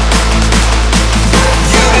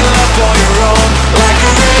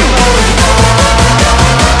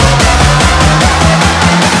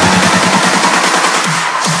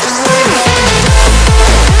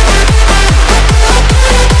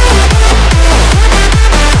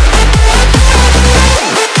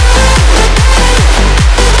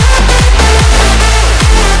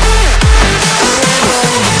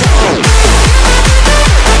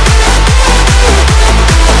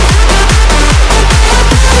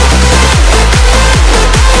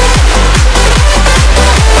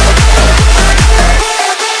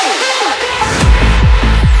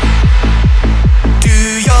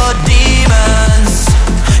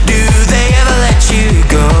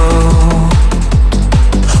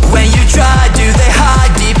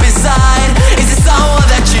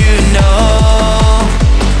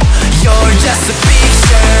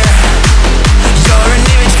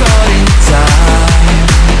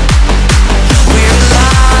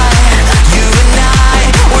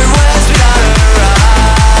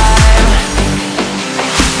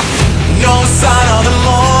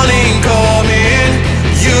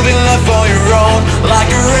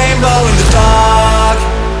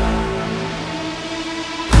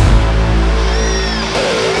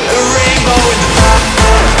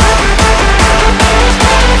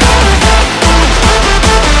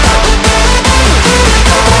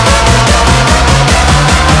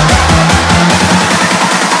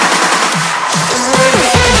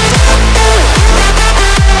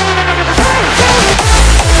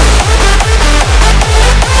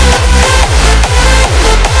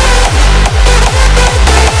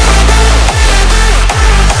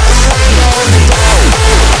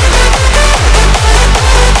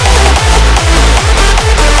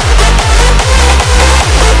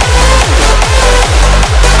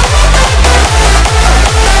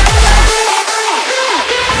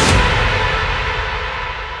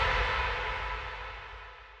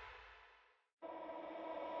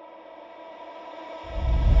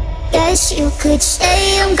 guess you could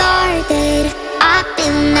say I'm guarded. I've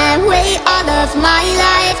been that way all of my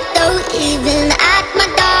life, though even at my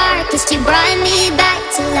darkest you brought me back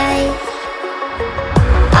to life.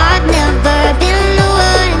 I've never been the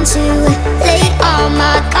one to lay all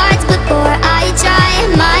my cards before I try.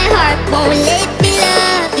 My heart won't let